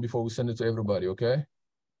are gone before we send it to everybody. Okay?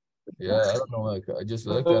 Yeah, I don't know. Like I just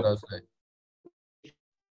looked at us. Like,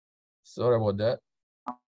 sorry about that.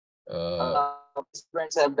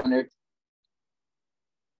 Students have done it.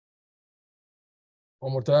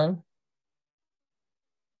 One more time.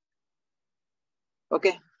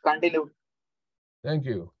 Okay, continue. Thank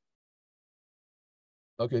you.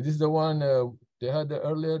 Okay, this is the one they had the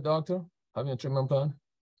earlier doctor having a treatment plan.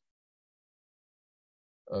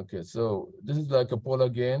 Okay, so this is like a poll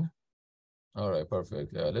again. All right,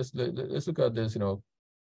 perfect. Yeah, let's look at this.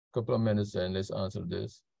 Couple of minutes and let's answer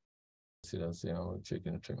this. Let's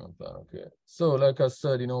checking the treatment plan. Okay, so like I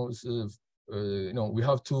said, we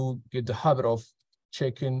have to get the habit of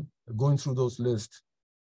checking, going through those lists,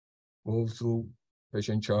 go through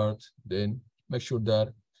patient chart, then make sure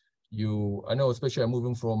that I know especially I'm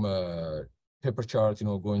moving from paper chart,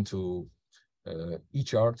 going to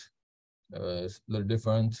e-chart. It's a little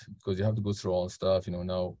different because you have to go through all stuff,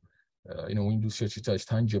 now. When you do search, it's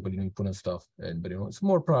tangible, you put on stuff, but it's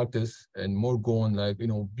more practice and more going like,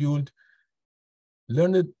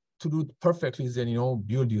 learn it to do it perfectly, then,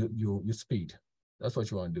 build your speed. That's what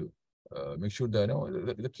you want to do. Make sure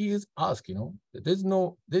that, the key is ask, there's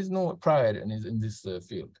no pride in this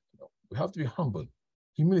field. We have to be humble,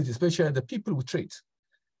 humility, especially the people we treat,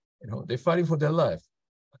 they're fighting for their life.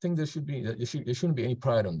 I think there shouldn't be any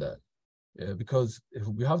pride on that. Because if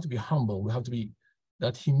we have to be humble, we have to be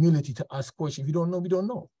that humility to ask questions. If you don't know, we don't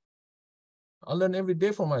know. I learn every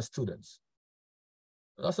day from my students.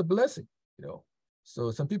 That's a blessing, So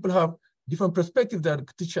some people have different perspectives that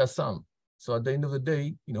teach us some. So at the end of the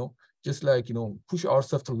day, just like, push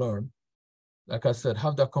ourselves to learn. Like I said,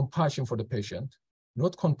 have that compassion for the patient,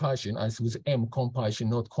 not compassion, as with M, compassion,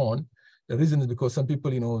 not con. The reason is because some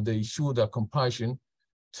people, they show that compassion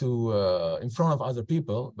to in front of other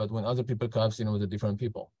people, but when other people comes, they're different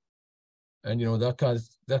people. And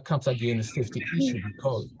that comes again a safety issue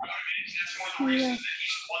because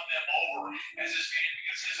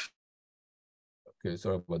okay,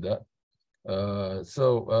 sorry about that.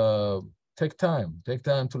 Take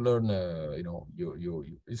time to learn.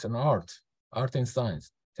 It's an art and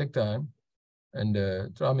science. Take time, and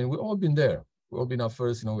I mean, we've all been there. We've all been at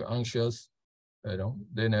first, we're anxious,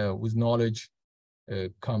 then with knowledge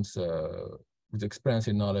comes with experience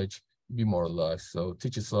and knowledge, be more relaxed. So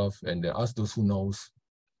teach yourself and ask those who knows.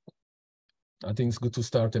 I think it's good to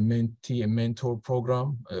start a mentee and mentor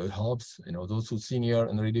program. It helps, those who senior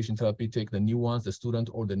in radiation therapy take the new ones, the student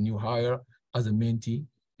or the new hire as a mentee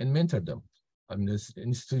and mentor them. I mean, this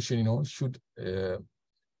institution, should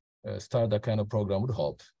start that kind of program would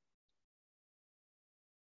help.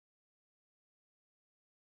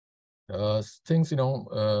 Things,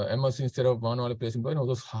 MLC instead of manually placing, but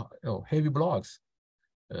those heavy blocks,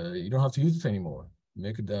 you don't have to use it anymore.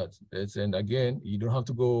 Make it that. And again, you don't have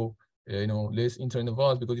to go, less internal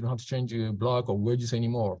valves because you don't have to change your block or wedges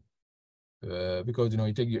anymore. Because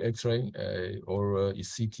you take your X-ray or your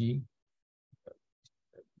CT.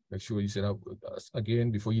 Make sure you set up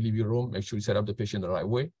again before you leave your room. Make sure you set up the patient the right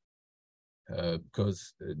way.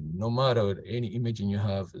 Because no matter any imaging you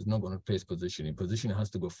have, it's not going to place positioning. Positioning has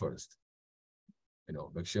to go first.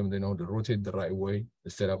 Make sure they know to rotate the right way. They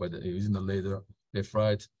set up using the laser, left,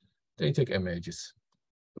 right. They take images.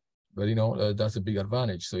 But that's a big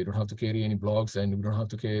advantage. So you don't have to carry any blocks, and we don't have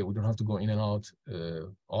to go in and out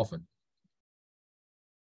often.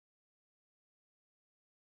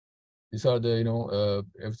 These are the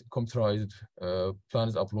computerized plan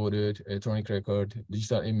is uploaded, electronic record,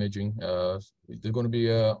 digital imaging. There's going to be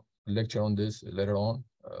a lecture on this later on,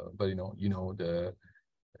 but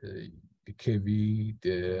the KV,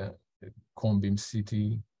 the cone beam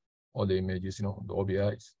CT, all the images, the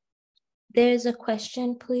OBIs. There's a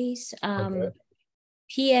question, please. Okay.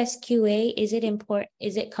 PSQA, is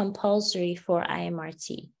it compulsory for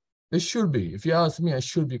IMRT? It should be. If you ask me, it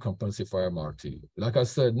should be compulsory for IMRT. Like I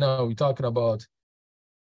said, now we're talking about,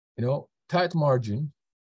 tight margin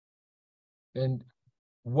and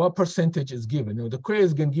what percentage is given. The QA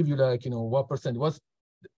is going to give you what percent. What's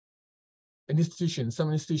an institution?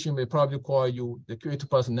 Some institution may probably require you the QA to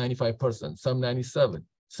pass 95%, some 97,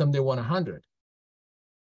 some they want 100.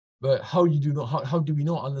 But how do we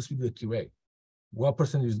know unless we do the QA? What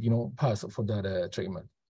percentage pass for that treatment?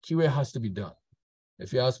 QA has to be done.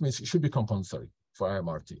 If you ask me, it should be compulsory for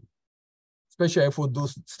IMRT, especially for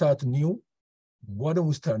those start new. Why don't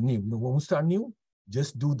we start new? When we start new,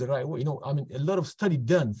 just do the right way. I mean, a lot of study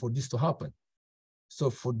done for this to happen. So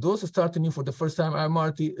for those who start new for the first time,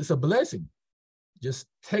 IMRT is a blessing. Just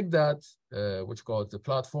take that, what you call it, the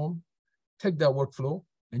platform, take that workflow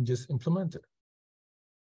and just implement it.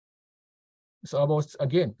 It's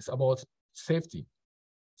about safety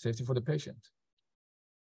for the patient.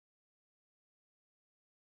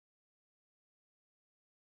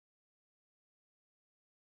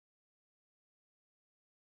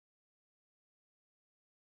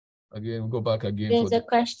 Again, we'll go back again. There's a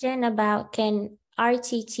question about, can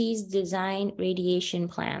RTTs design radiation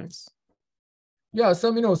plans? Yeah,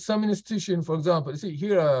 some institution, for example, see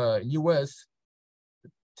here, US,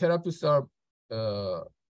 therapists are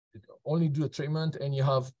only do the treatment, and you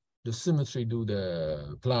have the symmetry do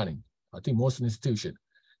the planning. I think most institution.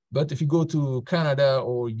 But if you go to Canada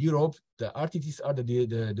or Europe, the RTTs are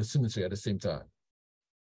the symmetry at the same time.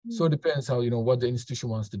 So it depends how what the institution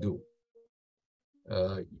wants to do.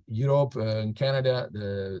 Europe and Canada,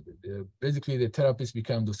 basically the therapists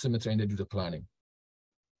become the symmetry and they do the planning.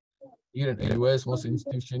 Here in the US, most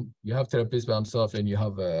institution, you have therapists by themselves and you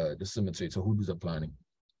have the symmetry, so who does the planning?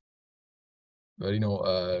 But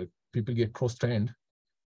people get cross-trained,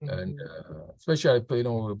 and especially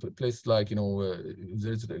places like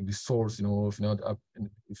there's a resource, if you don't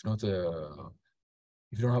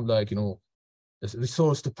have the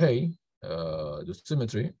resource to pay the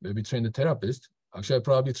symmetry, maybe train the therapist. Actually, I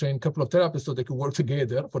probably train a couple of therapists so they can work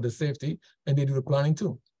together for the safety, and they do the planning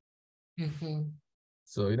too.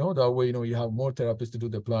 So that way you have more therapists to do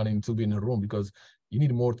the planning to be in a room, because you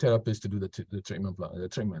need more therapists to do the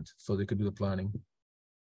treatment, so they could do the planning.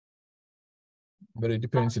 But it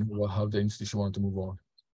depends on how the institution want to move on.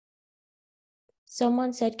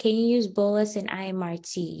 Someone said, can you use bolus in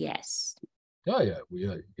IMRT? Yes. Yeah.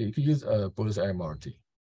 You can use bolus IMRT.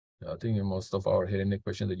 I think most of our head and neck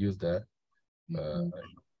patients that use that.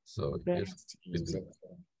 So yes,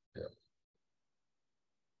 yeah.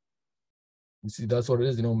 You see, that's what it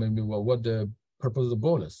is. Maybe what the purpose of the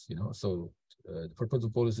bolus. So the purpose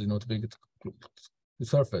of bolus is to make it to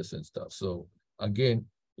surface and stuff. So again,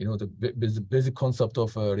 You know, the basic concept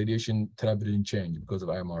of radiation therapy didn't change because of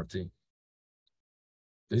IMRT.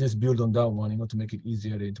 They just build on that one, you know, to make it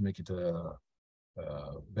easier and to make it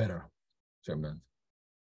better treatment.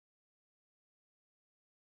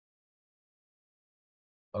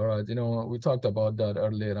 All right, you know, we talked about that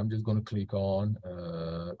earlier. I'm just going to click on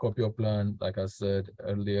copy of plan, like I said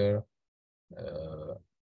earlier.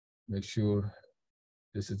 Make sure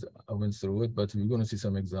this is, I went through it, but we're going to see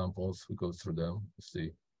some examples. We go through them. Let's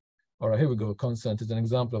see. All right, here we go. Consent is an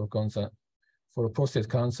example of consent for prostate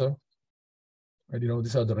cancer. And, you know,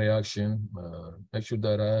 these are the reaction. Make sure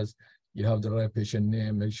that as you have the right patient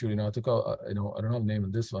name, make sure, you know, to call, you know, I don't have name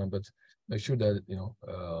in this one, but make sure that, you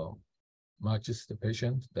know, matches the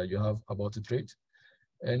patient that you have about to treat.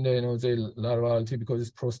 And you know, the laterality, because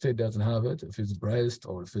it's prostate doesn't have it. If it's breast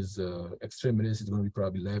or if it's extremities, it's going to be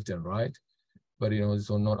probably left and right. But you know, it's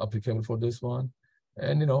not applicable for this one.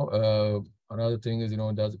 And you know, another thing is, you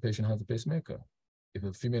know, does the patient have a pacemaker? If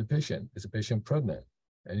a female patient is a patient pregnant,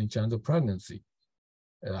 any chance of pregnancy?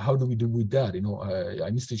 How do we do with that? You know,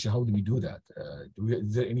 anesthesia, how do we do that?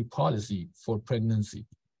 Is there any policy for pregnancy?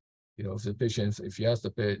 You know, if the patient, if you ask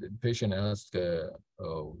the patient, ask,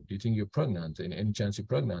 oh, do you think you're pregnant? And any chance you're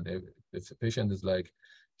pregnant? If the patient is like,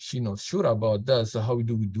 she's not sure about that, so how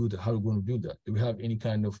do we do that? How are we going to do that? Do we have any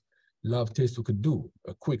kind of lab test we could do?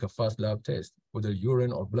 A quick, a fast lab test, whether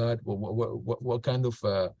urine or blood? What kind of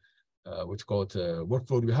what you call it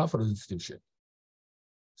workflow do we have for the institution?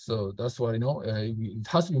 So that's why, you know, it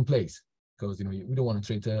has to be in place, because you know we don't want to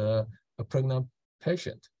treat a pregnant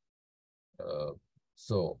patient.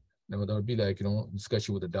 So there would be like, you know,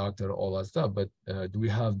 discussion with the doctor, all that stuff, but do we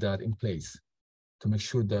have that in place to make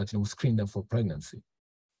sure that, you know, we screen them for pregnancy?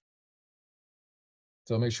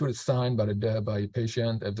 So make sure it's signed by a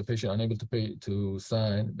patient. If the patient unable to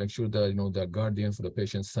sign, make sure that, you know, the guardian for the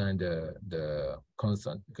patient signed the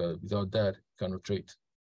consent, because without that, you cannot treat.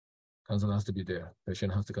 Consent has to be there.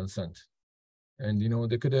 Patient has to consent. And, you know,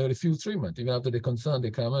 they could refuse treatment. Even after they consent,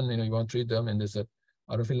 they come in, you know, you want to treat them, and they said,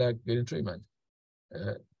 I don't feel like getting treatment.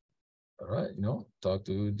 All right, you know,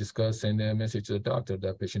 discuss, send a message to the doctor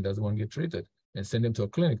that patient doesn't want to get treated, and send them to a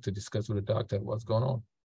clinic to discuss with the doctor what's going on.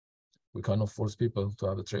 We cannot force people to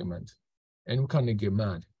have a treatment. And we can't get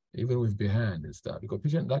mad, even with behind and stuff, because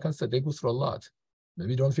patient, like I said, they go through a lot.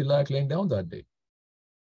 Maybe don't feel like laying down that day.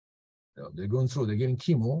 You know, they're going through, they're getting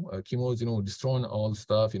chemo. Chemo is, you know, destroying all the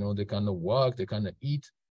stuff, you know, they cannot walk, they cannot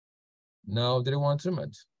eat. Now they want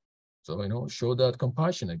treatment. So, you know, show that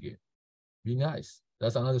compassion again. Be nice.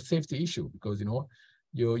 That's another safety issue, because, you know,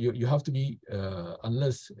 you have to be,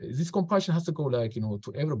 unless this compassion has to go like, you know,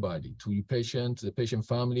 to everybody, to your patient, to the patient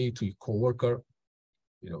family, to your coworker.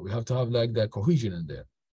 You know, we have to have like that cohesion in there.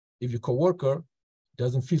 If your coworker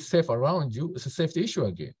doesn't feel safe around you, it's a safety issue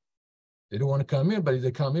again. They don't want to come in, but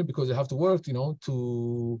they come in because they have to work, you know,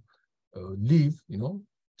 to live, you know,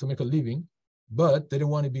 to make a living, but they don't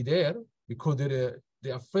want to be there because they're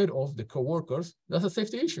afraid of the coworkers. That's a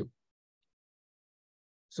safety issue.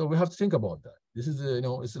 So we have to think about that. This is, you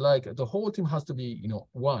know, it's like the whole team has to be, you know,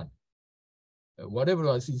 one. Whatever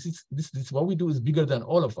else, this what we do is bigger than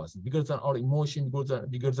all of us, bigger than our emotion,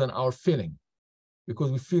 bigger than our feeling,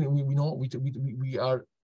 because we feel we know we are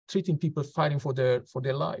treating people fighting for their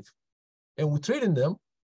life, and we're treating them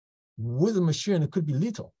with a machine that could be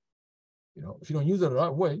lethal. You know, if you don't use it the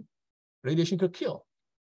right way, radiation could kill.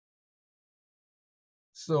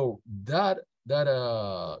 So that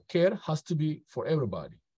care has to be for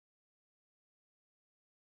everybody.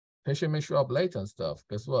 Patient may show up late and stuff.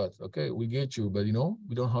 Guess what? Okay, we get you, but you know,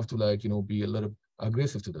 we don't have to like, you know, be a little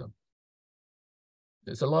aggressive to them.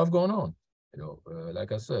 There's a lot going on. You know,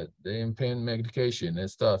 like I said, they in pain medication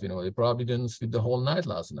and stuff. You know, they probably didn't sleep the whole night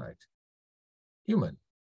last night. Human.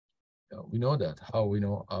 You know, we know that, how we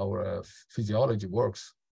know our physiology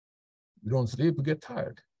works. We don't sleep, we get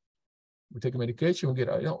tired. We take medication, we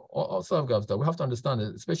get, you know, all stuff. We have to understand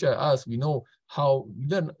it, especially us. We know how,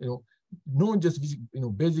 then, you know, knowing just, you know,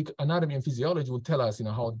 basic anatomy and physiology will tell us, you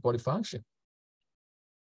know, how the body functions.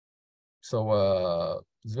 So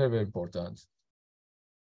it's very, very important.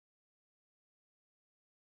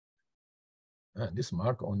 This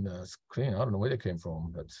mark on the screen, I don't know where they came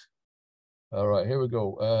from, but all right, here we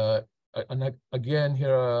go. And again,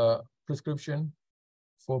 here prescription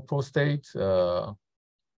for prostate.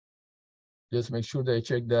 Just make sure they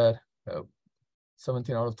check that.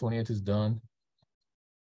 17 out of 28 is done.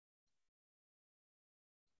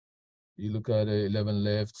 You look at 11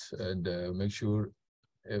 left, and make sure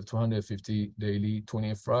if 250 daily,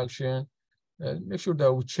 20 fraction. Make sure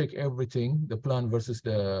that we check everything, the plan versus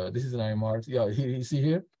this is an IMRT. Yeah, you see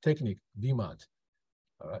here, technique, DMAT.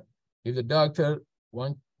 All right. If the doctor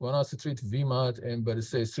one us to treat VMAT and but it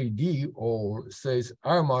says 3D or says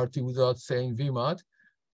IMRT without saying VMAT,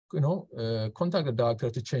 contact the doctor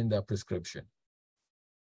to change that prescription.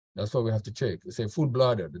 That's what we have to check. Say full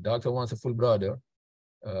bladder. The doctor wants a full bladder.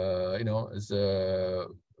 It's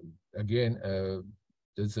again,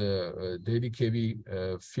 there's a daily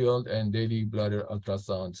KV field and daily bladder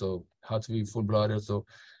ultrasound. So has to be full bladder. So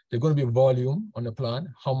they're going to be volume on the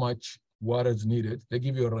plan, how much water is needed. They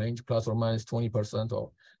give you a range plus or minus 20%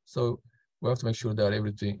 off. So we have to make sure that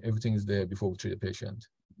everything is there before we treat the patient.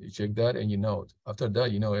 You check that and you know it. After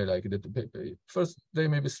that, like the first they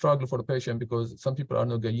may be struggle for the patient because some people are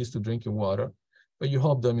not get used to drinking water, but you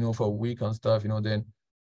help them, for a week and stuff, then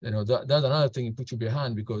that's another thing you put you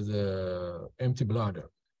behind because empty bladder.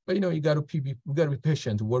 But you gotta be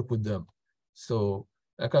patient to work with them. So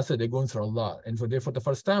like I said, they're going through a lot, and for the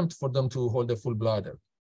first time for them to hold a full bladder,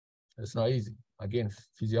 it's not easy. Again,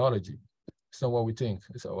 physiology. It's not what we think.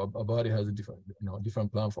 It's our body has a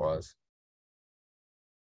different plan for us.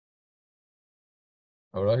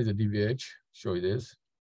 All right, the DVH, show you this.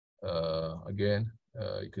 Again,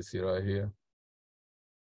 you can see right here.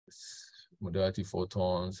 It's modality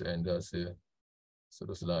photons, and that's it. So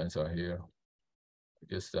those lines are here.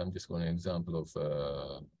 I'm just going to example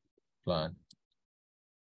of plan.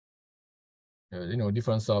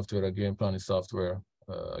 Different software. Again, plan is software.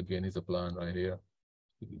 Again, is a plan right here.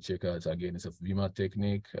 You can check out. Again, it's a VMAT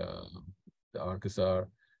technique. The arcs are.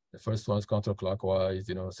 The first one's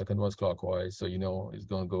counterclockwise. Second one's clockwise. So it's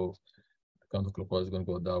going to go counterclockwise. Is going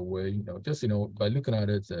to go that way. Just by looking at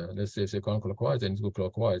it, let's say counterclockwise and it's go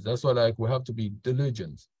clockwise. That's why we have to be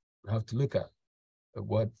diligent. We have to look at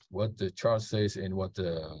what the chart says and what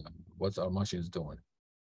our machine is doing.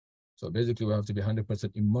 So basically, we have to be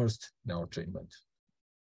 100% immersed in our treatment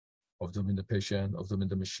of them in the patient, of them in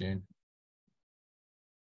the machine.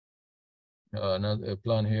 Another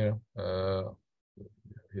plan here.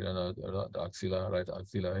 Here the axilla, right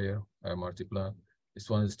axilla here, IMRT plan. This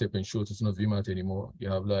one is step and shoot. It's not VMAT anymore. You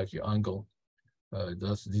have like your angle.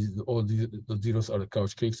 All these the zeros are the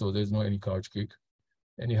couch kick, so there's no any couch kick.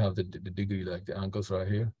 And you have the degree, like the angles right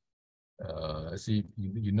here. See,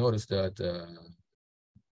 you notice that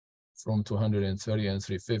from 230 and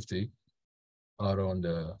 350 are on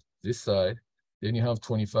this side. Then you have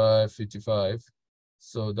 25, 55.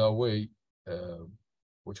 So that way,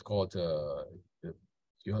 what you call it,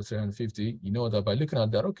 you have 350, that by looking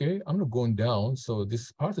at that, okay, I'm not going down, so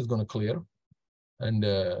this part is going to clear. And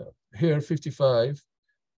here, 55,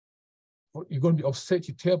 you're going to be offset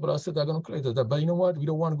your tail, but I said I'm going to clear that. But you know what? We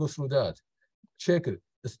don't want to go through that. Check it.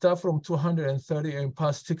 Start from 230 and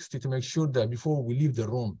past 60 to make sure that before we leave the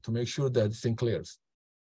room, to make sure that this thing clears.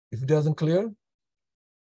 If it doesn't clear,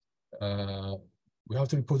 we have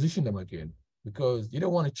to reposition them again. Because you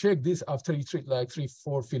don't want to check this after you treat like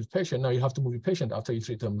 3-4 field patient. Now you have to move your patient after you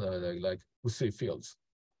treat them like with 3 fields.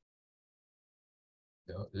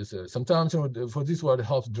 Sometimes for this one it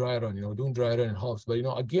helps dry run. Doing dry run helps. But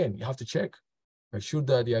again, you have to check, make sure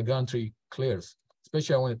that the gantry clears,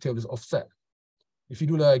 especially when the tail is offset. If you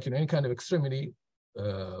do like any kind of extremity,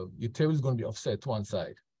 your tail is going to be offset to one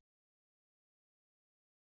side.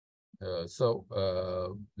 Let's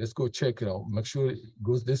go check. Make sure it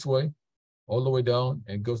goes this way all the way down,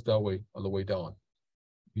 and it goes that way all the way down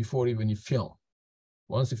before even you film.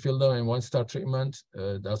 Once you fill them and once start treatment,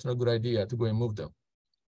 that's not a good idea to go and move them.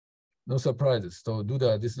 No surprises. So do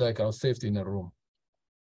that. This is like our safety in a room.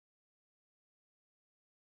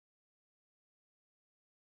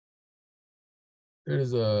 Here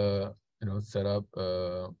is a setup.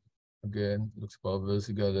 Again, looks obvious.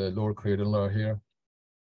 You got a lower cradle right here.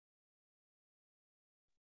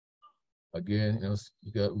 Again,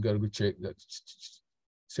 we got to go check that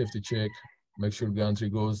safety check. Make sure gantry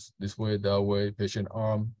goes this way, that way. Patient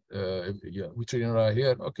arm. We're treating right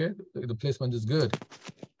here. Okay, the placement is good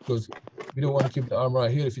because we don't want to keep the arm right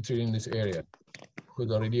here if you're treating in this area because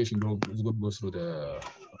the radiation goes through the.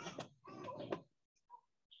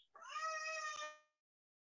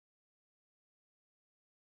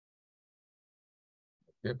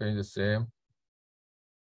 Okay, paying the same.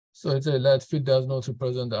 So it's a lead field does not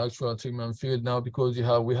represent the actual treatment field now because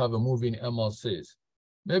we have a moving MLCs.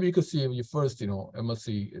 Maybe you could see your first,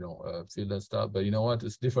 MLC, field and stuff, but you know what?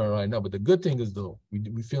 It's different right now. But the good thing is though,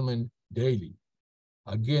 we filming daily.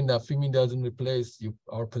 Again, that filming doesn't replace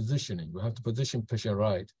our positioning. We have to position patient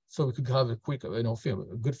right. So we could have a quick, film,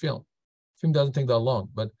 a good film. Film doesn't take that long,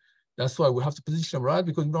 but that's why we have to position them right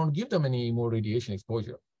because we don't give them any more radiation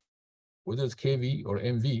exposure. Whether it's KV or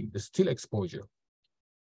MV, there's still exposure.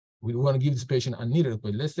 We don't want to give this patient unneeded,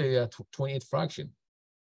 but let's say at 28 fraction.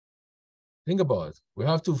 Think about it. We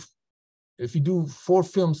have to if you do 4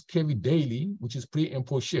 films kV daily, which is pre and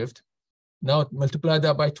post shift, now multiply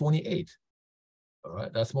that by 28. All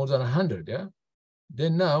right, that's more than 100, yeah?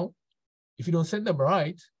 Then now, if you don't set them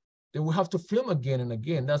right, then we have to film again and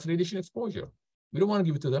again. That's radiation exposure. We don't want to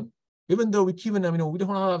give it to them. Even though we're giving them, we don't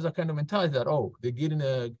have that kind of mentality that, oh, they're getting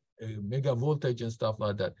a mega voltage and stuff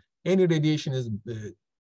like that. Any radiation is,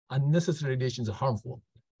 unnecessary radiation is harmful.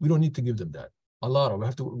 We don't need to give them that. A lot of, we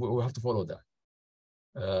have to follow that.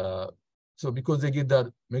 So because they get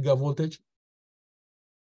that mega voltage,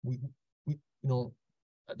 we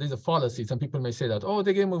there's a fallacy. Some people may say that, oh,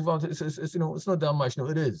 they get mega voltage, it's not that much. No,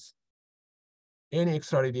 it is. Any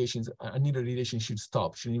extra radiations, unneeded radiation should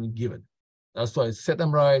stop, shouldn't even give it. That's why set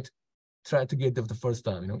them right, try to get them the first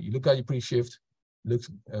time. You look at your pre-shift,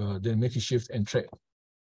 then make your shift and tray.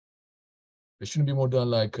 It shouldn't be more than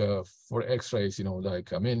like for x-rays,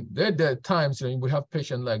 like, I mean, there are times, we have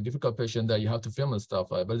patient, like difficult patient that you have to film and stuff,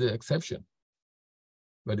 but there's an exception.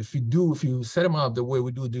 But if you set them up the way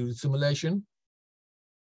we do the simulation,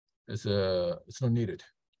 it's not needed.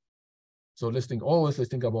 So always let's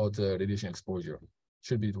think about radiation exposure.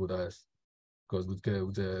 Should be with us, because with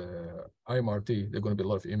the IMRT, there's going to be a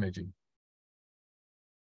lot of imaging.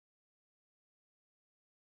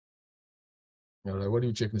 Like what do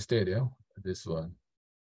you check instead? Yeah, this one.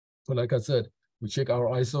 So like I said, we check our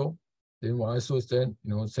ISO. Then when ISO is then,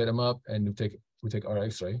 set them up, and we take our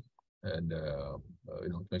X-ray, and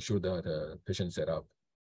make sure that patient set up,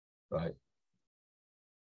 right?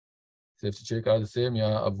 Safety check are the same.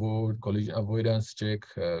 Yeah, avoid collision avoidance check.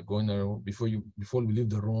 Going around before we leave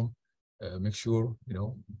the room. Make sure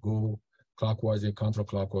go clockwise and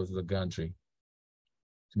counterclockwise with the gantry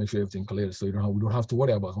to make sure everything clears. So we don't have to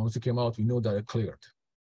worry about it. Once it came out, we know that it cleared,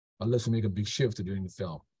 unless we make a big shift during the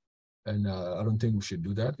film. And I don't think we should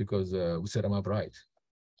do that because we set them up right.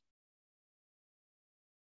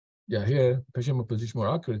 Yeah, here patient position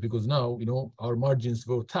more accurate because now our margins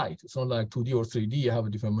very tight. It's not like 2D or 3D. You have a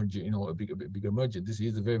different margin, a bigger margin. This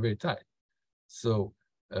is very, very tight. So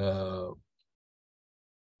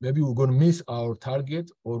maybe we're going to miss our target,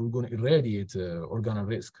 or we're going to irradiate organ of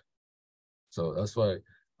risk. So that's why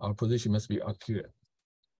our position must be accurate.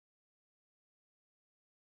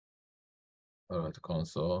 All right,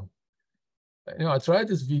 console. I tried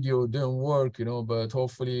this video, didn't work, but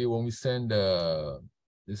hopefully when we send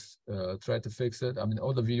this, try to fix it. I mean,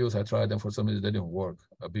 all the videos I tried them, for some reason they didn't work.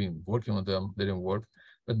 I've been working on them, they didn't work.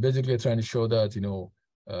 But basically, I'm trying to show that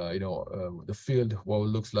the field, what it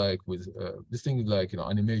looks like with this thing is like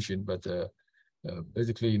animation, but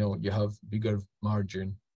basically you have bigger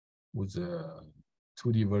margin with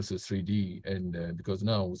 2D versus 3D, and because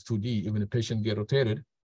now with 2D, even the patient get rotated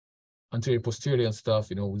anterior, posterior and stuff,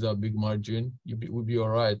 without big margin, we'll be all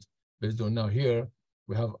right. Based on now here,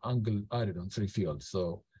 we have angle added on 3 fields.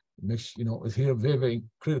 So it makes, it's here very, very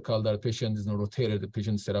critical that the patient is not rotated, the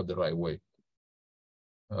patient set up the right way.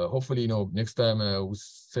 Hopefully, next time we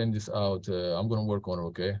send this out, I'm going to work on it,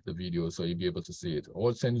 okay, the video, so you'll be able to see it.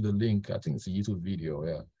 Or send you the link. I think it's a YouTube video,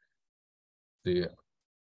 yeah.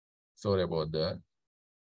 Sorry about that.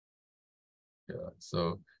 Yeah,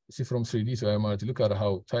 so you see from 3D to IMRT, look at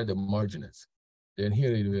how tight the margin is. Then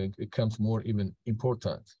here it becomes more even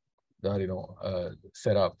important that,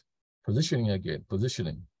 set up, positioning again,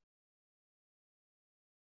 positioning.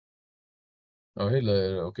 Oh, hey,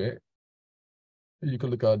 okay. You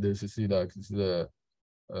can look at this, you see like this is the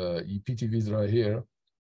PTVs right here,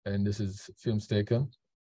 and this is films taken.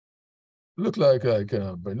 Look like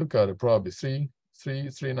but look at it, probably three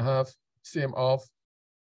and a half, same off,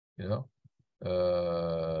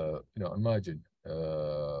 imagine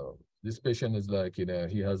this patient is like,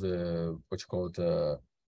 he has a what you call it,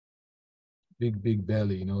 big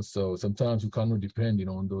belly, so sometimes you cannot depend,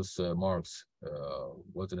 on those marks,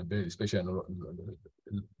 what's in the belly, especially in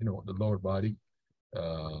the lower body,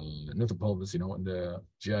 not the pelvis, in the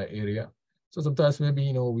GI area. So sometimes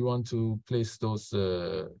maybe, we want to place those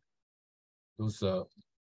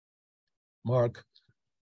mark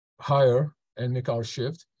higher and make our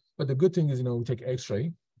shift. But the good thing is, we take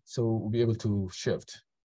X-ray, so we'll be able to shift.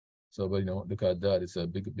 So, but look at that. It's a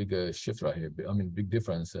big shift right here. I mean, big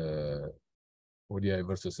difference, ODI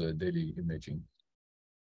versus daily imaging.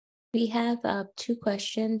 We have 2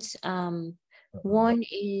 questions. One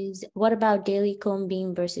is, what about daily cone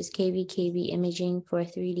beam versus KV imaging for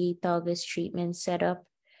 3D pelvis treatment setup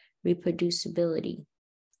reproducibility?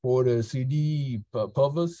 For the 3D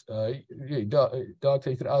pelvis, doctor,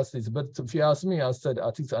 you could ask this, but if you ask me, I said I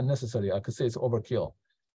think it's unnecessary. I could say it's overkill.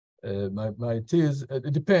 My thesis,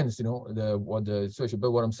 it depends, what the situation.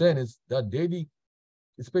 But what I'm saying is that daily,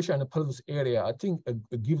 especially in the pelvis area, I think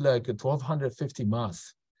give like a 1250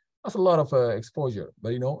 mass. That's a lot of exposure,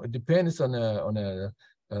 but it depends on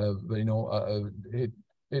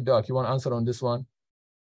hey Doc, you want to answer on this one?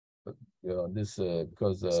 This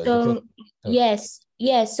because so yes.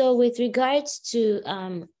 So with regards to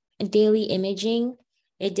daily imaging,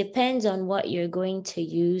 it depends on what you're going to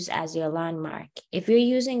use as your landmark. If you're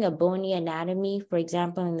using a bony anatomy, for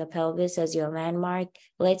example, in the pelvis as your landmark,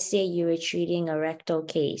 let's say you were treating a rectal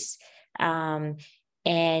case, and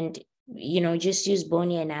just use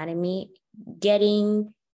bony anatomy,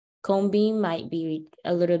 getting cone beam might be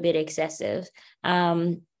a little bit excessive.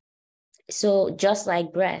 So just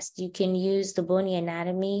like breast, you can use the bony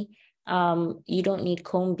anatomy. You don't need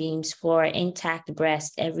cone beams for intact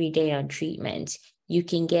breast every day on treatment. You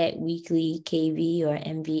can get weekly KV or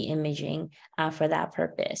MV imaging for that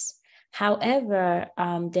purpose. However,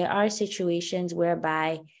 there are situations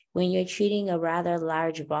whereby when you're treating a rather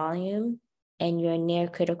large volume and you're near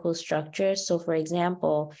critical structure. So for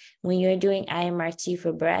example, when you're doing IMRT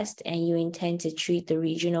for breast and you intend to treat the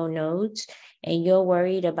regional nodes and you're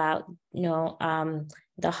worried about,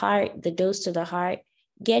 the heart, the dose to the heart,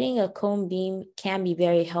 getting a cone beam can be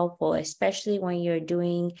very helpful, especially when you're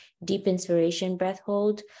doing deep inspiration breath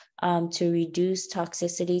hold to reduce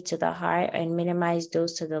toxicity to the heart and minimize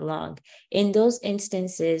dose to the lung. In those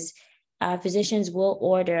instances, physicians will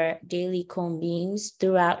order daily cone beams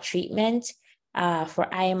throughout treatment for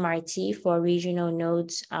IMRT for regional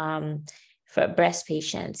nodes for breast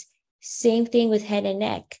patients. Same thing with head and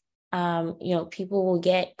neck. People will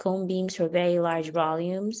get cone beams for very large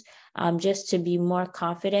volumes just to be more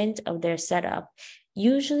confident of their setup.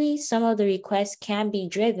 Usually some of the requests can be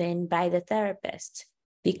driven by the therapist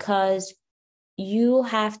because you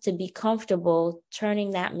have to be comfortable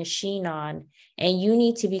turning that machine on, and you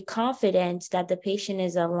need to be confident that the patient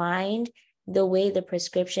is aligned the way the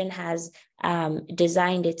prescription has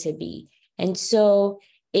designed it to be. And so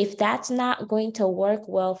if that's not going to work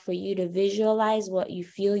well for you to visualize what you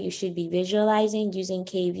feel you should be visualizing using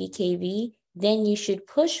KV, then you should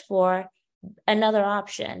push for another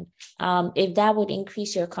option. If that would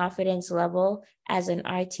increase your confidence level as an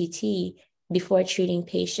RTT before treating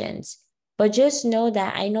patients. But just know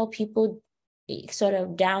that I know people sort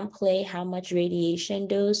of downplay how much radiation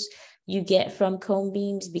dose you get from cone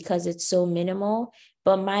beams because it's so minimal.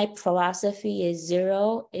 But my philosophy is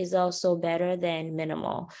 0 is also better than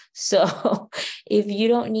minimal. So if you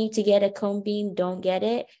don't need to get a cone beam, don't get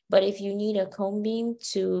it. But if you need a cone beam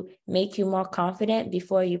to make you more confident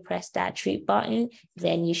before you press that treat button,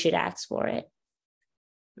 then you should ask for it.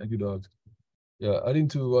 Thank you, Doc. Yeah, adding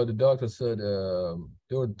to what the doctor said, there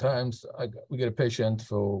were times we get a patient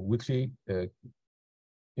for weekly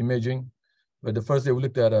imaging. But the first day we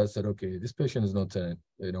looked at it, I said, okay, this patient is not 10.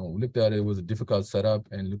 We looked at it, it was a difficult setup,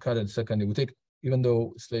 and look at it the second day. We take, even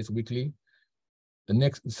though it's weekly,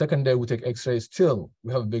 the second day we take x-rays, still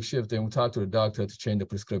we have a big shift, and we talk to the doctor to change the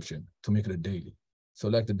prescription to make it a daily. So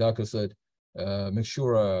like the doctor said, make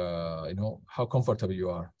sure, how comfortable you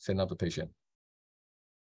are setting up the patient.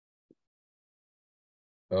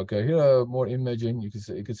 Okay, here are more imaging. You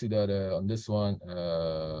can see that on this one,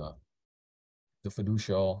 the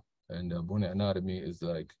fiducial and the bony anatomy is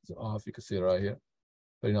off. You can see it right here.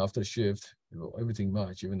 But after shift, everything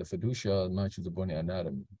match, even the fiducial matches the bony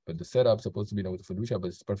anatomy. But the setup supposed to be with the fiducial, but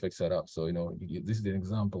it's perfect setup. So this is an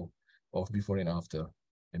example of before and after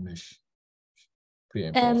image, pre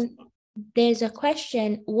and post. There's a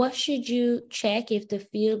question: what should you check if the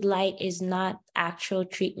field light is not actual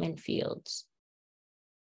treatment fields?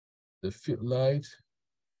 The field light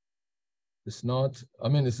is not.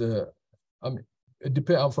 It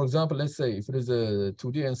depends. For example, let's say if it is a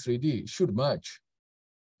 2D and 3D, it should match.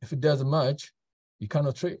 If it doesn't match, you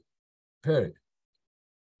cannot pair it.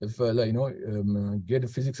 If get the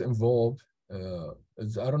physics involved,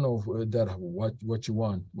 I don't know what you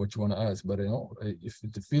want to ask, but if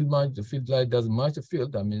the field light doesn't match the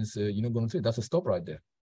field, that means you're not going to treat. That's a stop right there.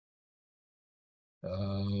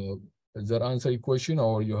 Does that answer your question,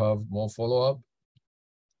 or you have more follow-up?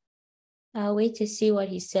 I'll wait to see what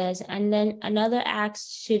he says. And then another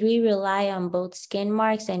asks, should we rely on both skin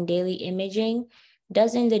marks and daily imaging?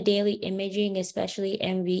 Doesn't the daily imaging, especially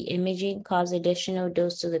MV imaging, cause additional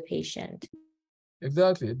dose to the patient?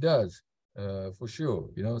 Exactly, it does, for sure.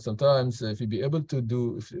 Sometimes if you be able to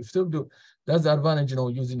do, that's the advantage,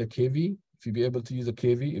 using the KV. If you be able to use a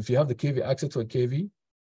KV, if you have the KV, access to a KV,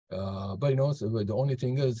 so the only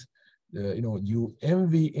thing is, you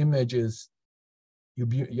MV images, the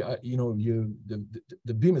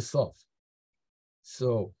beam is soft.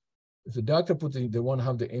 So if the doctor they want to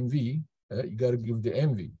have the MV, you got to give the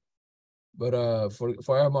MV. But for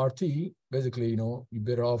IMRT, basically, you're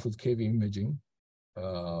better off with KV imaging.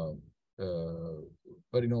 But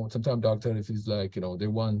sometimes doctor, if it's like they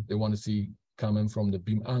want to see coming from the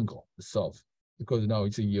beam angle itself, because now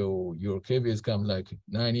it's your KV is coming like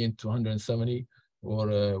 90 and 270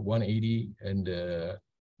 or 180 and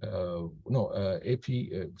AP.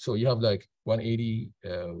 So you have like 180,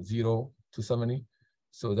 0 to 70.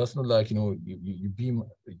 So that's not like you beam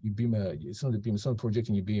it's not the beam, it's not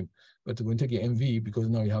projecting your beam, but when you take your MV, because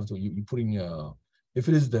now you have to you put in if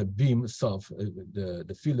it is the beam itself,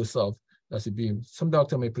 the field itself, that's a beam. Some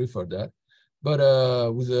doctor may prefer that, but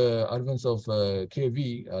with the advance of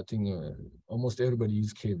KV, I think almost everybody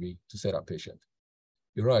uses KV to set up patient.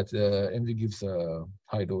 You're right. MV gives a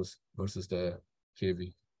high dose versus the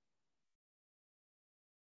KV.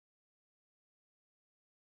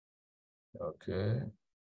 Okay.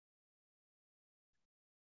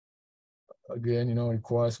 Again,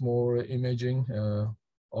 requires more imaging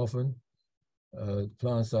often.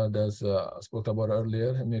 Plans that I spoke about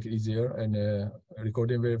earlier and make it easier, and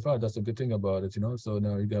recording very fast. That's a good thing about it, So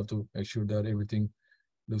now you have to make sure that everything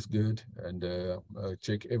looks good and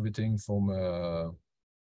check everything from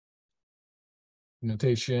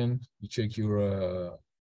notation. You check your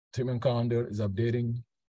treatment calendar is updating,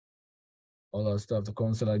 all that stuff. The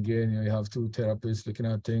consult again, you have two therapists looking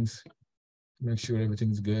at things to make sure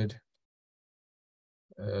everything's good.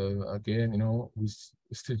 Again, we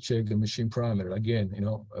still check the machine parameter. Again,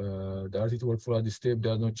 the RTT workflow at this step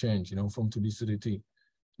does not change, from 2D to 3D.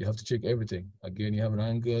 You have to check everything. Again, you have an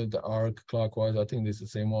angle, the arc, clockwise. I think this is the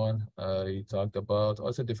same one I talked about. Oh,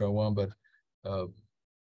 it's a different one, but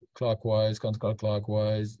clockwise,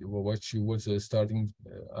 counterclockwise. What's the starting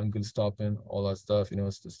angle, stopping, all that stuff.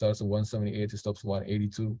 It starts at 178, it stops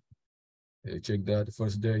 182. Check that. The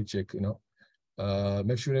first day, check,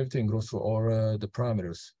 make sure everything goes through all the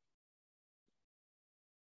parameters.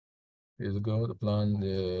 Here we go, the plan,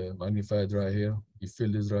 magnified right here. Your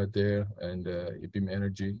field is right there, and your beam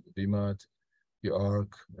energy, beam out, your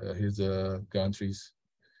arc. Here's the gantries.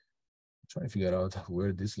 I'm trying to figure out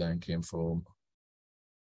where this line came from.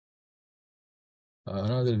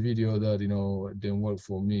 Another video that didn't work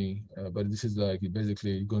for me, but this is like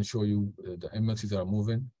basically going to show you the MLCs are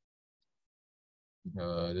moving.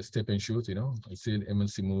 The step and shoot, still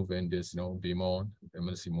MLC move and this, beam on,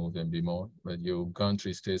 MLC move and beam on, but your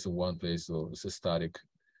gantry stays in one place, so it's a static.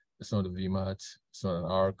 It's not a VMAT, it's not an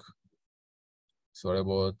arc. Sorry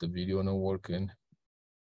about the video not working.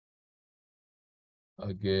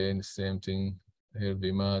 Again, same thing here,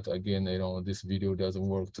 VMAT. Again, this video doesn't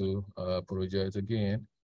work too. Apologize again.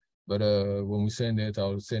 But when we send it,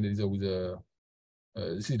 I'll send it with a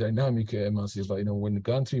this is dynamic MLC, but when the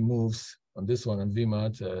gantry moves on this one on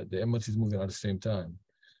VMAT, the MLC is moving at the same time.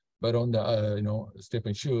 But on the step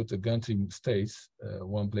and shoot, the gantry stays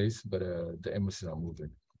one place, but the MLCs are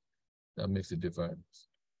moving. That makes a difference.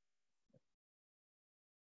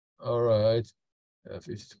 All right,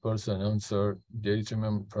 50% answer. Daily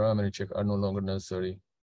treatment parameter check are no longer necessary.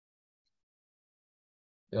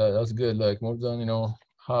 Yeah, that's good. Like more than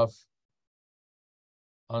half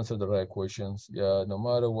answer the right questions. Yeah, no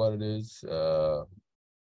matter what it is,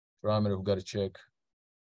 parameter we've got to check.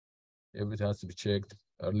 Everything has to be checked.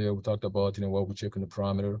 Earlier we talked about what we check in the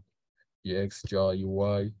parameter, your X, your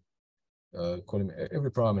Y, column,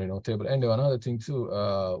 every parameter, table. And another thing too,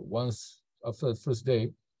 once after the first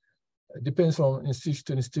day, it depends from institution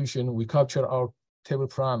to institution, we capture our table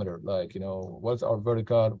parameter, like what's our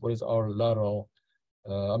vertical, what is our lateral,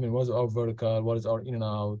 what is our vertical, what is our in and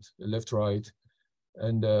out, left, right.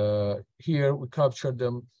 And here we capture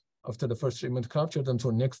them after the first treatment, capture them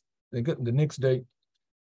to the next day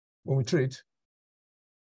when we treat.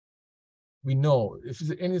 We know if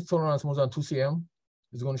there's any tolerance more than 2 cm,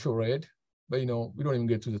 it's going to show red. But we don't even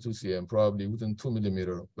get to the 2 cm, probably within 2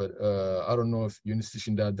 millimeter. But I don't know if your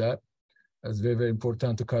institution does that. That's very, very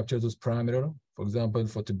important to capture those parameters. For example,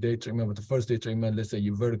 for today treatment, with the first day treatment, let's say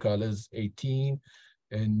your vertical is 18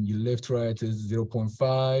 and your left right is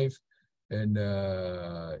 0.5 and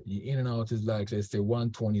your in and out is like, let's say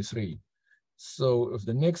 123. So if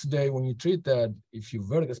the next day when you treat that, if you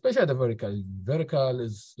vertical, especially the vertical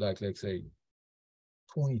is like, let's say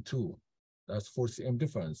 22, that's 4 cm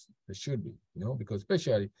difference. It should be, because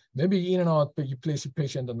especially maybe in and out, but you place your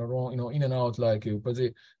patient on the wrong, in and out, like you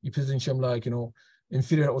position them like,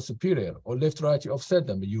 inferior or superior, or left, right, you offset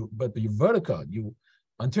them. But you vertical, you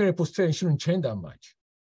anterior, posterior shouldn't change that much,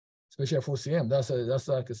 especially at 4 cm. That's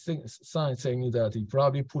like a sign saying that you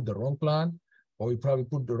probably put the wrong plan or you probably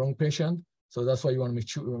put the wrong patient. So that's why you want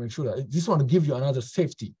to make sure that just want to give you another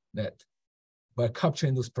safety net by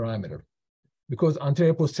capturing those parameters. Because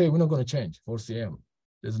anterior posterior, we're not going to change 4 cm.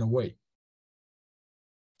 There's no way.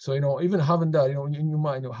 So, even having that, in your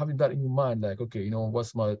mind, having that in your mind, like, okay,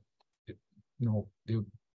 what's my, the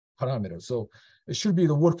parameter. So it should be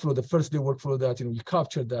the workflow, the first day workflow that, you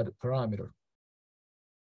capture that parameter.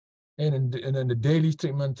 And in the daily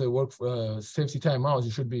treatment work safety timeouts,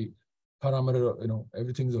 it should be parameter,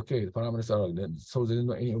 everything's okay. The parameters are, so there's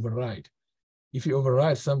no any override. If you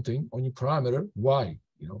override something on your parameter, why?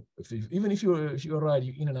 Even if you override,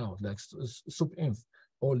 you in and out, like sub-inf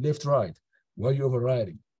or left, right, why are you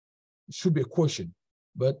overriding? It should be a question.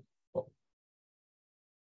 But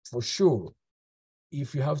for sure,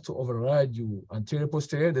 if you have to override you anterior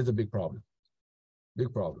posterior, there's a big problem.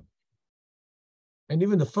 Big problem. And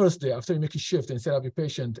even the first day after you make a shift and set up your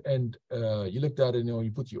patient and you looked at it,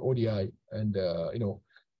 you put your ODI and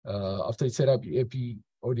after you set up your AP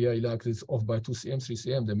ODI, like it's off by 2 cm, 3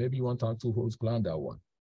 cm, then maybe you want to talk to who's planned that one.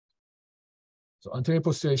 So anterior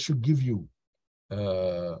posterior should give you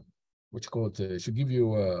should give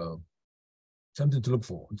you something to look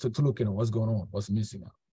for, to look, what's going on, what's missing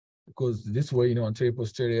out. Because this way, anterior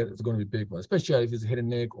posterior is going to be big, especially if it's head and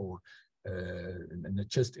neck or in the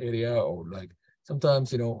chest area or like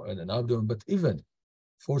sometimes, in an abdomen, but even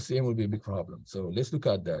 4 cm will be a big problem. So let's look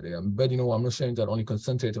at that. But, I'm not saying that only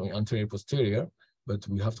concentrate on anterior posterior, but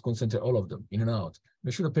we have to concentrate all of them in and out.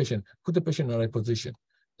 Make sure put the patient in the right position.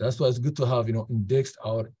 That's why it's good to have, indexed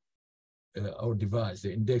our device,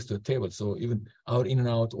 the index to the table. So even our in and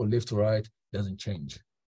out or left to right doesn't change.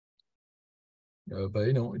 But,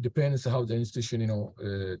 it depends how the institution,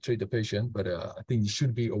 treat the patient. But I think it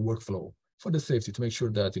should be a workflow for the safety to make sure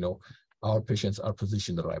that, our patients are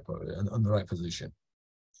positioned on the right position.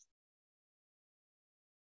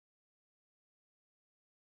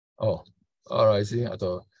 Oh, all right. See, I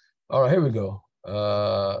thought, all right, here we go.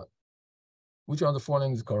 Which one of the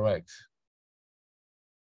following is correct?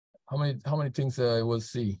 How many things we'll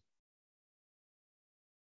see?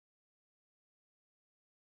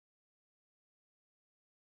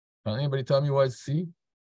 Can anybody tell me why it's C?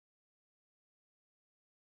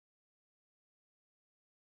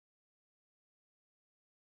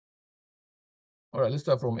 All right, let's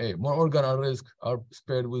start from A. More organ at risk are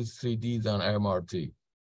spared with 3D than IMRT.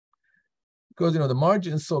 Because, the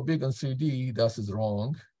margin is so big on 3D, that is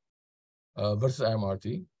wrong, versus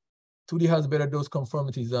IMRT. 2D has better dose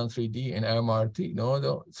conformity than 3D and IMRT. No,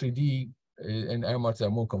 the 3D and IMRT are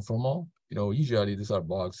more conformal. Usually these are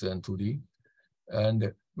box and 2D.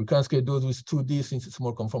 And we can't scale those with 2D since it's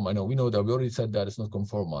more conformal. I know, we know that we already said that it's not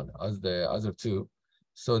conformal as the other two.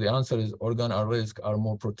 So the answer is organ at risk are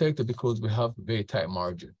more protected because we have very tight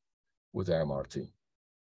margin with IMRT.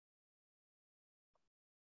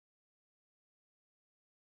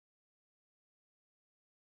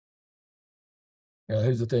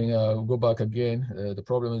 Here's the thing, we'll go back again. The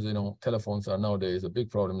problem is, telephones are nowadays, a big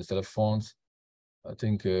problem is telephones. I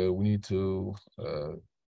think we need to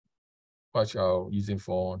watch our using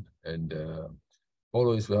phone, and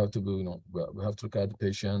always we have to be, we have to look at the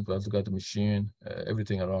patient, we have to look at the machine,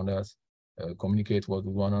 everything around us, communicate with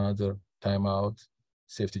one another, timeout,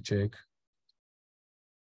 safety check.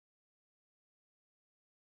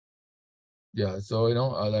 Yeah, so,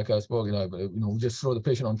 like I spoke, we just throw the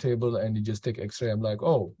patient on table and you just take X-ray. I'm like,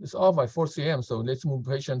 oh, it's off by 4 cm, so let's move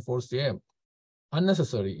patient 4 cm.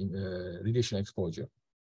 Unnecessary radiation exposure.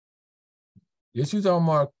 Let's use our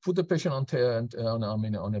mark, put the patient on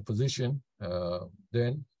a position,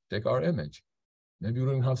 then take our image. Maybe we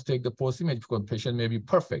don't have to take the post image because the patient may be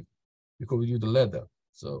perfect because we use the leather.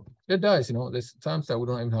 So it does, there's times that we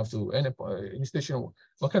don't even have to, any institution,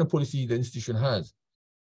 what kind of policy the institution has?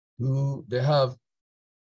 Do they have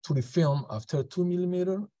to film after 2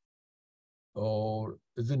 millimeter? Or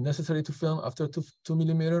is it necessary to film after 2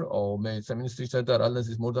 millimeter? Or may some institutions that unless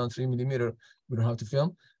it's more than 3 millimeter, we don't have to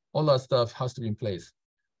film? All that stuff has to be in place.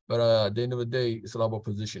 But at the end of the day, it's all about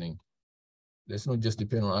positioning. Let's not just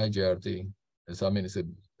depend on IGRT. It's a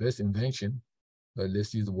best invention, but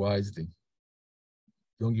let's use it wisely.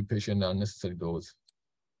 Don't give patient unnecessary dose.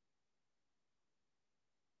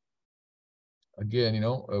 Again,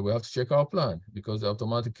 we have to check our plan because the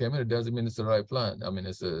automatic camera doesn't mean it's the right plan.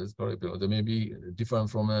 It's probably, they may be different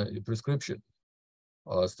from a prescription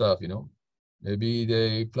or stuff, Maybe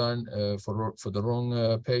they plan for the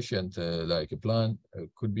wrong patient, like a plan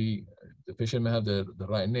could be, the patient may have the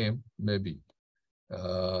right name, maybe.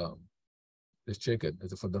 Let's check it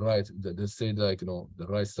for the right, let's say like, the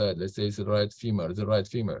right side, let's say it's the right femur, is the right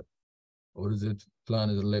femur, or is it plan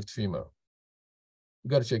is the left femur? You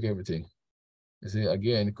got to check everything. You see,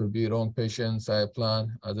 again, it could be wrong patient side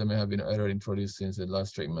plan, as there may have been error introduced since the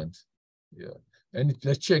last treatment. Yeah, and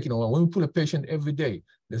let's check, when we put a patient every day,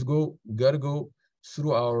 we got to go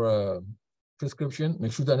through our prescription,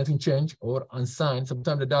 make sure that nothing changed or unsigned.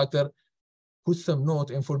 Sometimes the doctor puts some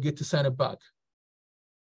note and forget to sign it back.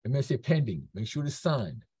 It may say pending, make sure it's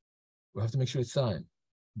signed. We have to make sure it's signed.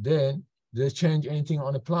 Then they change anything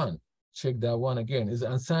on the plan. Check that one again. Is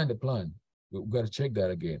it unsigned the plan? We've got to check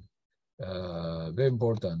that again. Very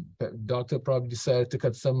important. Doctor probably decided to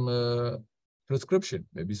cut some prescription.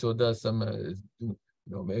 Maybe so that some,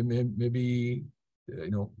 maybe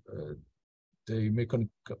they make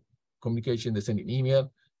communication. They send an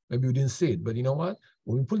email. Maybe we didn't see it. But you know what?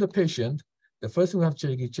 When we pull the patient, the first thing we have to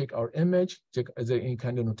check is check our image. Check is there any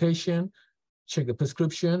kind of notation. Check the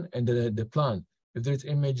prescription and the plan. If this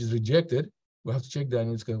image is rejected, we have to check that.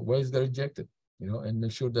 And why is that rejected? And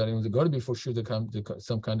make sure that there's got to be for sure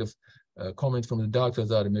some kind of comment from the doctors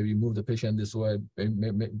that maybe move the patient this way,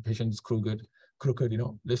 maybe patient is crooked,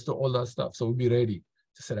 let's do all that stuff. So we'll be ready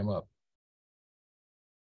to set them up.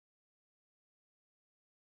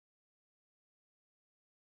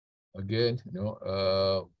 Again,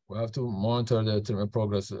 we have to monitor the treatment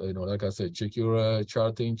progress. Like I said, check your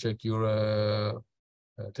charting, check your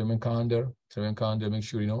treatment calendar, make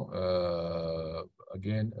sure,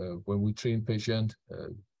 again, when we train patient,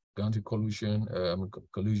 gone to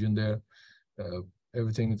collusion there,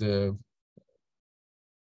 everything is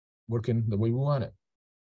working the way we want it.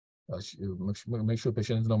 Make sure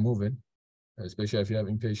patient is not moving, especially if you have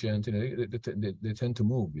inpatient, they tend to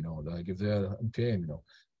move, like if they're in pain,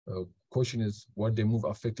 question is what they move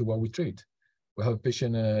affected what we treat. We have a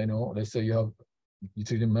patient, let's say you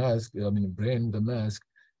treat a mask, brain with a mask,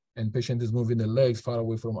 and patient is moving the legs far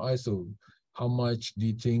away from ISO. How much do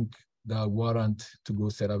you think that warrant to go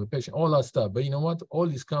set up a patient? All that stuff. But you know what? All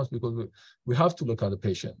this comes because we have to look at the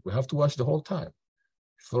patient. We have to watch the whole time.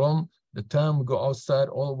 From the time we go outside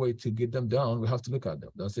all the way to get them down, we have to look at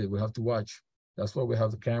them. That's it. We have to watch. That's why we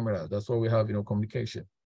have the camera. That's why we have, communication.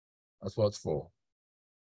 That's what it's for.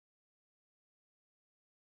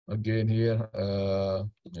 Again here,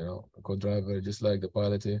 co-driver, just like the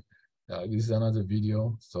pilot here. This is another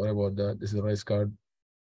video. Sorry about that. This is a race card.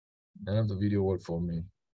 None of the video worked for me.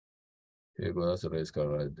 Here you go. That's a race car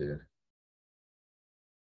right there.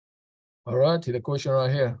 All right. The question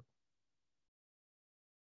right here.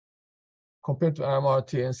 Compared to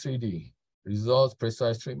IMRT and 3D, results,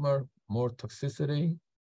 precise treatment, more toxicity,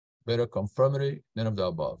 better conformity, none of the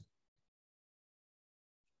above.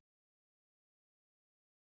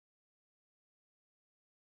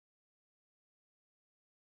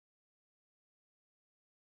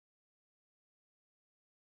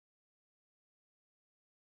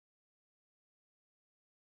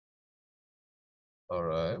 All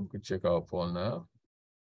right, we can check our poll now.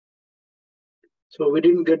 So we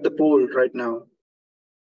didn't get the poll right now.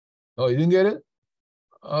 Oh, you didn't get it?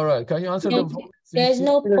 All right, can you answer the poll? There's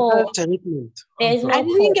no poll. There's no I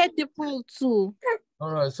didn't get the poll too.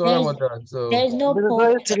 All right, sorry about that. So there's no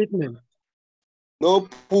poll. No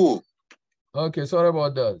pool. Okay, sorry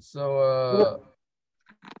about that. So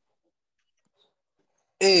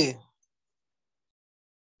A.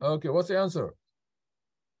 Okay, what's the answer?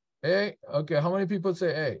 A? Okay, how many people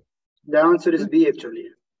say A? The answer is B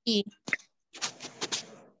actually. E.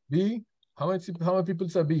 B? How many people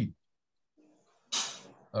say B?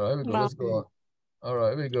 All right, here we go. Let's go on. All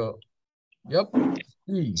right, here we go. Yep,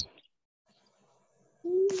 B.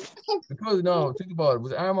 Because now, think about it.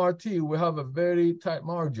 With IMRT, we have a very tight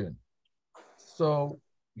margin. So,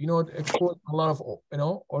 it exposes a lot of,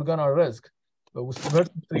 organal risk. But with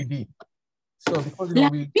versus 3D. So, because,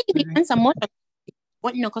 we...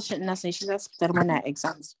 What question na say? She's asked terminal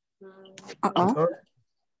exams.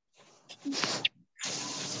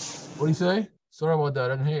 What do you say? Sorry about that.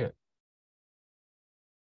 I didn't hear it.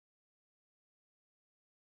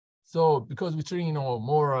 So because we're treating,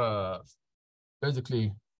 more,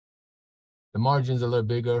 basically, the margins are a little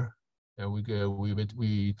bigger, and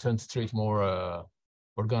we tend to treat more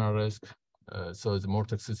organal risk. So it's more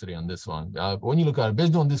toxicity on this one. When you look at it,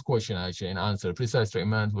 based on this question, actually, and answer, precise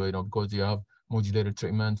treatment, because you have modulated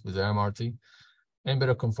treatment with IMRT, and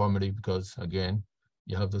better conformity because, again,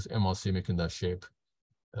 you have this MLC making that shape.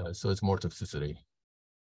 So it's more toxicity.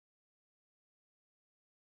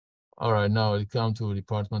 All right, now we come to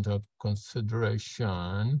department of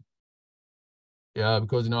consideration. Yeah,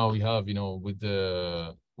 because now we have, there's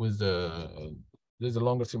a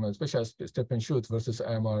longer treatment, especially step and shoot versus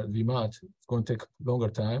VMAT. It's going to take longer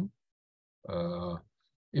time.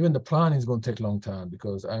 Even the planning is going to take a long time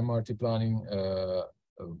because IMRT planning,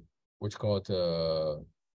 which called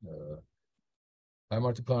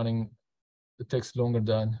IMRT planning, it takes longer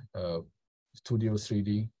than 2D or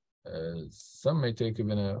 3D. Some may take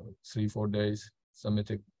even 3-4 days. Some may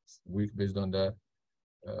take a week based on that.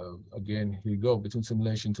 Again, here you go, between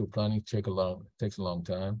simulation to planning takes a long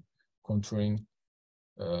time. Contouring,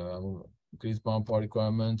 increased bound part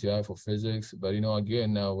requirement, yeah, for physics. But you know,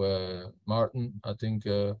 again, now Martin, I think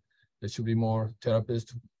there should be more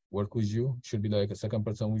therapists work with you. Should be like a second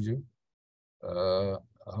person with you. I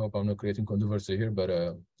hope I'm not creating controversy here, but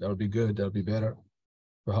that'll be good. That'll be better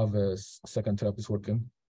to have a second therapist working.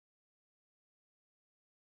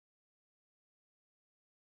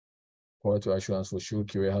 Quality assurance for sure.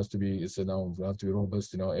 QA has to be. It's now we have to be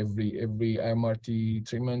robust. You know, every IMRT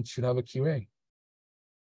treatment should have a QA.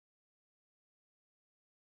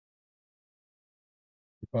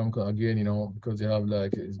 Again, you know, because they have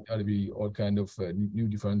like, it's got to be all kind of new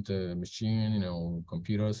different machine, you know,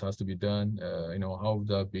 computers has to be done. You know, how would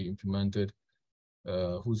that be implemented?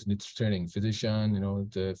 Who's needs training? Physician, you know,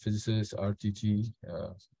 the physicist, RTT,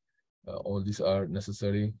 all these are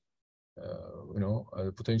necessary. You know,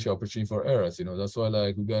 potential opportunity for errors. You know, that's why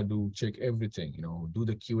like we got to check everything. You know, do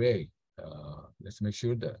the QA. Let's make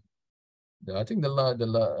sure that. I think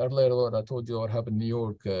earlier what I told you what happened in New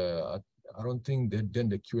York. I don't think they did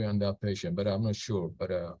the QA on that patient, but I'm not sure.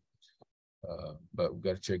 But we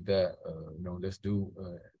got to check that. You know, let's do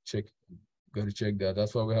check. Got to check that.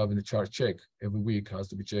 That's why we have in the chart check every week has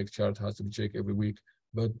to be checked. Chart has to be checked every week.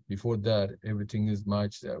 But before that, everything is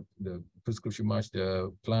matched. The prescription matched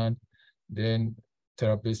the plan. Then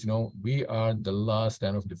therapists, you know, we are the last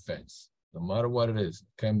line of defense. No matter what it is,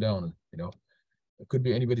 calm down. You know, it could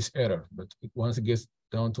be anybody's error, but once it gets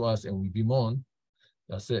down to us and we bemoan,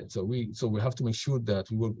 that's it. So we have to make sure that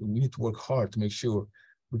we need to work hard to make sure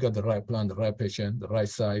we got the right plan, the right patient, the right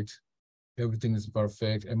site. Everything is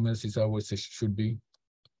perfect. MS is always it should be.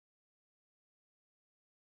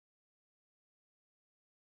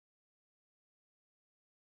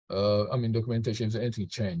 I mean, documentation, if anything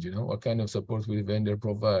change, you know, what kind of support will the vendor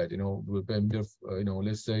provide? You know, will vendor, you know,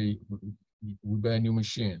 let's say we buy a new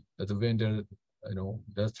machine that the vendor, you know,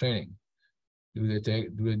 does training. Do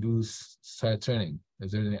they do site training?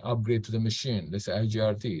 Is there any upgrade to the machine? Let's say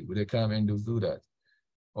IGRT, will they come and do that?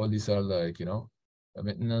 All these are like, you know,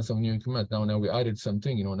 maintenance of new equipment. Now we added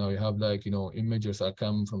something, you know, now we have like, you know, images are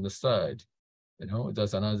coming from the side. You know,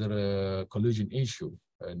 that's another collision issue.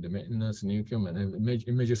 And the maintenance new equipment, and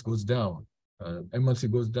images goes down, MLC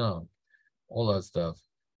goes down, all that stuff.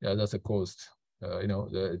 Yeah, that's a cost. You know,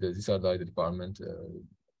 these are like the department.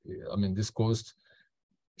 I mean, this cost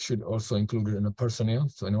should also include in the personnel,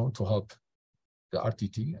 so you know, to help the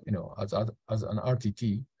RTT. You know, as an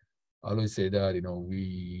RTT, I always say that, you know,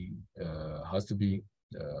 we has to be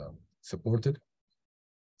supported.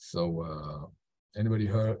 So anybody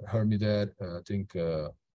heard me that? I think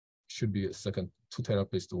should be a second two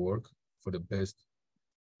therapists to work for the best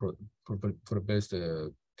for the best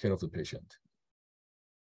care of the patient.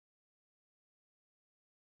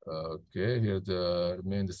 Okay, here the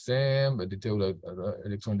remain the same. A detailed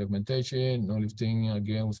electronic documentation, no lifting.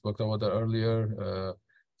 Again, we spoke about that earlier.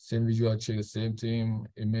 Same visual check, the same team,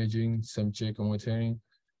 imaging, same check, and monitoring.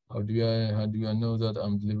 How do I know that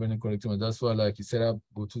I'm delivering correctly? That's why, like, you set up,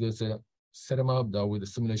 go to the set them up. That way, the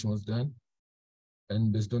simulation was done,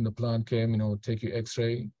 and based on the plan came, you know, take your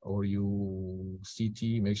X-ray or you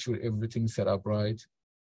CT, make sure everything's set up right.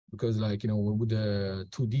 Because, like, you know, with the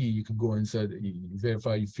 2D, you could go inside, you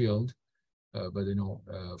verify your field, but you know,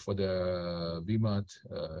 for the VMAT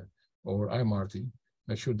or IMRT,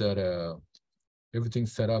 make sure that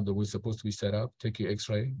everything's set up the way it's supposed to be set up. Take your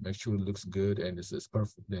X-ray, make sure it looks good and it's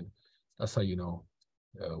perfect. Then that's how you know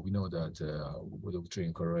we know that we're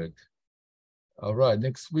treating correct. All right,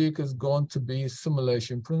 next week is going to be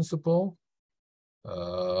simulation principle.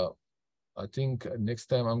 I think next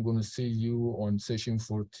time I'm going to see you on session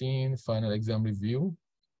 14, final exam review.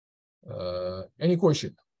 Any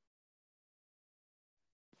question?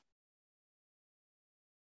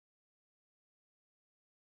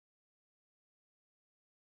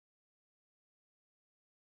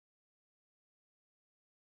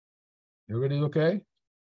 Everybody okay?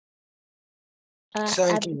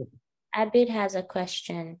 Thank you. Abid has a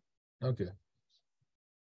question. Okay.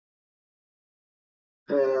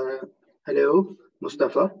 Hello,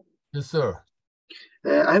 Mustafa. Yes, sir.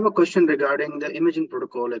 I have a question regarding the imaging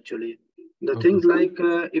protocol, actually. The Okay. things like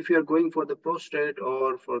if you are going for the prostate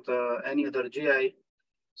or for the any other GI,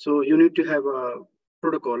 so you need to have a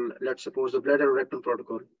protocol, let's suppose the bladder rectum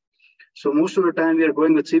protocol. So most of the time we are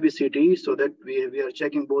going with CBCT so that we are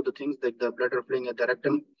checking both the things like the bladder filling and the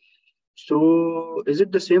rectum. So is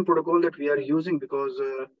it the same protocol that we are using? Because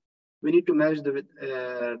we need to match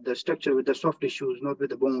the structure with the soft tissues, not with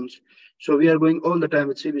the bones. So we are going all the time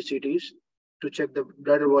with CBCTs to check the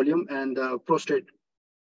bladder volume and the prostate.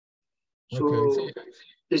 So Okay.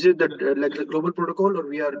 is it that like the global protocol, or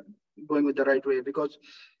we are going with the right way? Because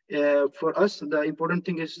for us, the important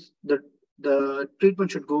thing is that the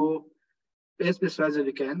treatment should go as fast as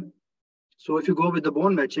we can. So if you go with the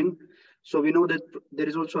bone matching, so we know that there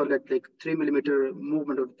is also like 3 millimeter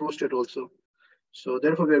movement of prostate also. So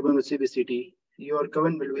therefore, we are going with CBCT. Your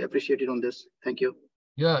comment will be appreciated on this. Thank you.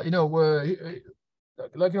 Yeah, you know,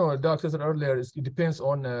 like doctor said earlier, it depends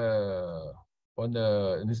on on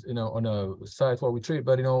a site where we treat.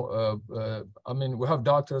 But I mean, we have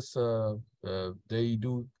doctors. They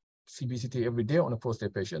do CBCT every day on a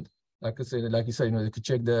prostate patient. Like you said, they could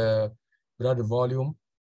check the blood volume,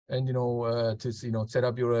 and to set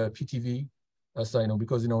up your PTV.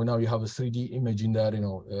 Because now you have a 3D imaging that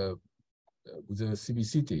with the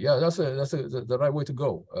CBCT. Yeah, that's the right way to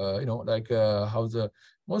go. How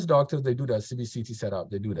most doctors, they do that CBCT setup.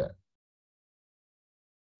 They do that.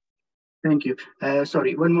 Thank you.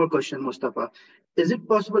 Sorry, one more question, Mustafa. Is it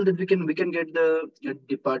possible that we can get the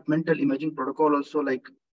departmental imaging protocol also? Like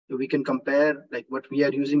we can compare like what we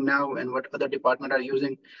are using now and what other department are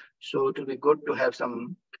using. So it will be good to have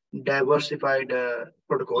some diversified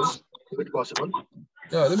protocols, if it's possible.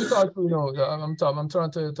 Yeah, let me talk. I'm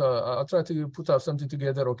trying to. I'll try to put up something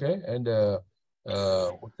together, okay, and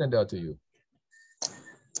we'll send that to you.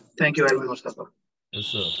 Thank you very much, Mustafa. Yes,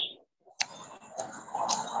 sir.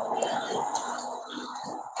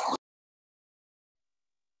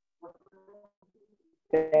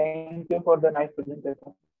 Thank you for the nice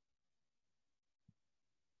presentation.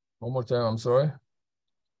 One more time, I'm sorry.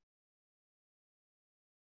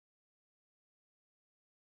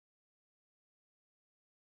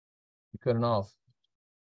 You're cutting off.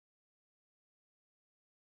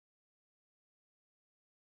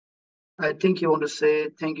 I think you want to say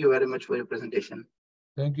thank you very much for your presentation.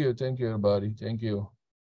 Thank you, everybody. Thank you.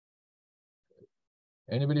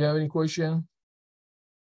 Anybody have any question?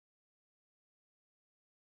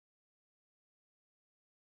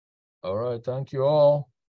 All right, thank you all.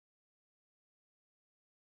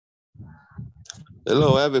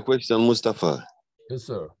 Hello, I have a question, Mustafa. Yes,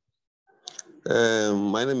 sir.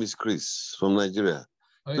 My name is Chris from Nigeria.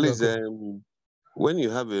 Please, when you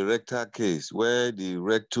have a rectal case where the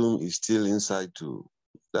rectum is still inside too,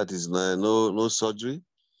 that is no surgery.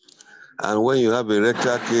 And when you have a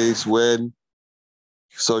rectal case when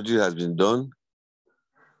surgery has been done,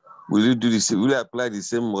 will you do this? Will you apply the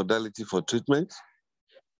same modality for treatment?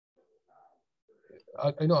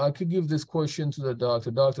 I could give this question to the doctor.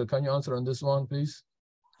 Doctor, can you answer on this one, please?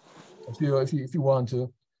 If you want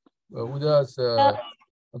to. With us, okay.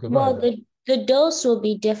 Well, the dose will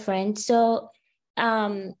be different. So,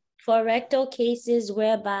 for rectal cases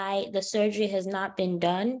whereby the surgery has not been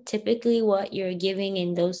done, typically what you're giving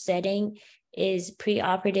in those settings is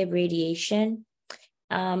preoperative radiation.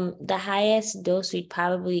 The highest dose we'd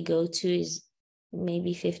probably go to is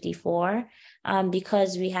maybe 54,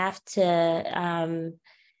 because we have to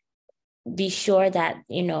be sure that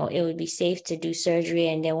it would be safe to do surgery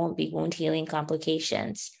and there won't be wound healing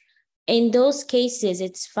complications. In those cases,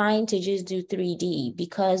 it's fine to just do 3D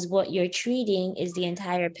because what you're treating is the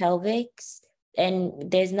entire pelvis,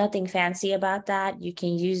 and there's nothing fancy about that. You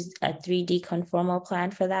can use a 3D conformal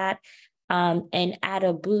plan for that, and add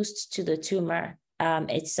a boost to the tumor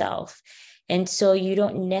itself. And so you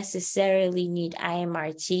don't necessarily need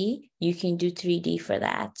IMRT. You can do 3D for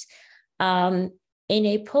that. In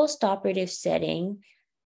a post-operative setting,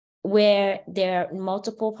 where there are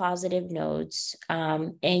multiple positive nodes,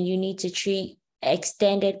 and you need to treat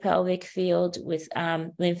extended pelvic field with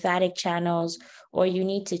lymphatic channels, or you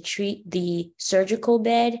need to treat the surgical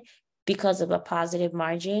bed because of a positive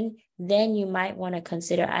margin, then you might want to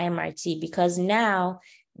consider IMRT, because now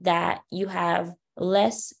that you have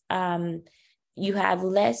less, now that you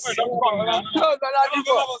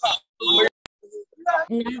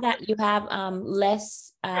have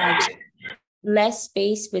less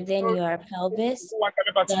space within your pelvis,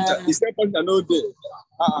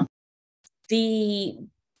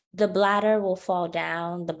 the bladder will fall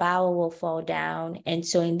down, the bowel will fall down. And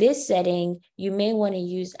so in this setting, you may want to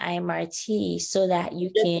use IMRT so that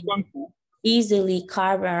you can easily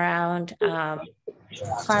carve around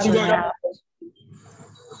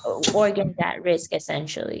organs at risk,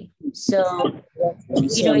 essentially. So,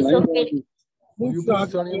 it's okay. You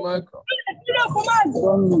please turn your mic on.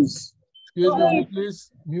 Excuse me,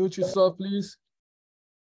 please mute yourself, please.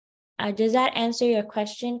 Does that answer your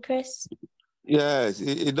question, Chris? Yes,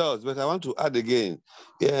 it does. But I want to add again.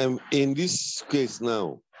 In this case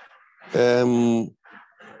now,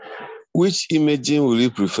 which imaging will you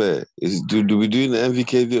prefer? Do we do an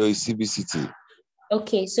MVKV or a CBCT?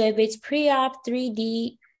 Okay, so if it's pre-op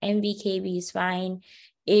 3D, MVKB is fine.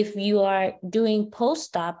 If you are doing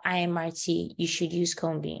post-op IMRT, you should use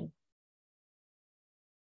cone beam.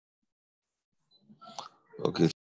 Okay.